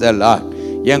 Praise the Lord.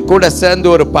 என் கூட சேர்ந்து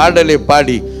ஒரு பாடலை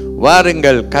பாடி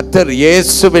வாருங்கள். கர்த்தர்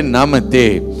இயேசுவின் நாமத்தை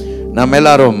நாம்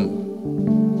எல்லாரும்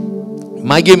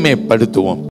மகிமைப்படுத்துவோம்.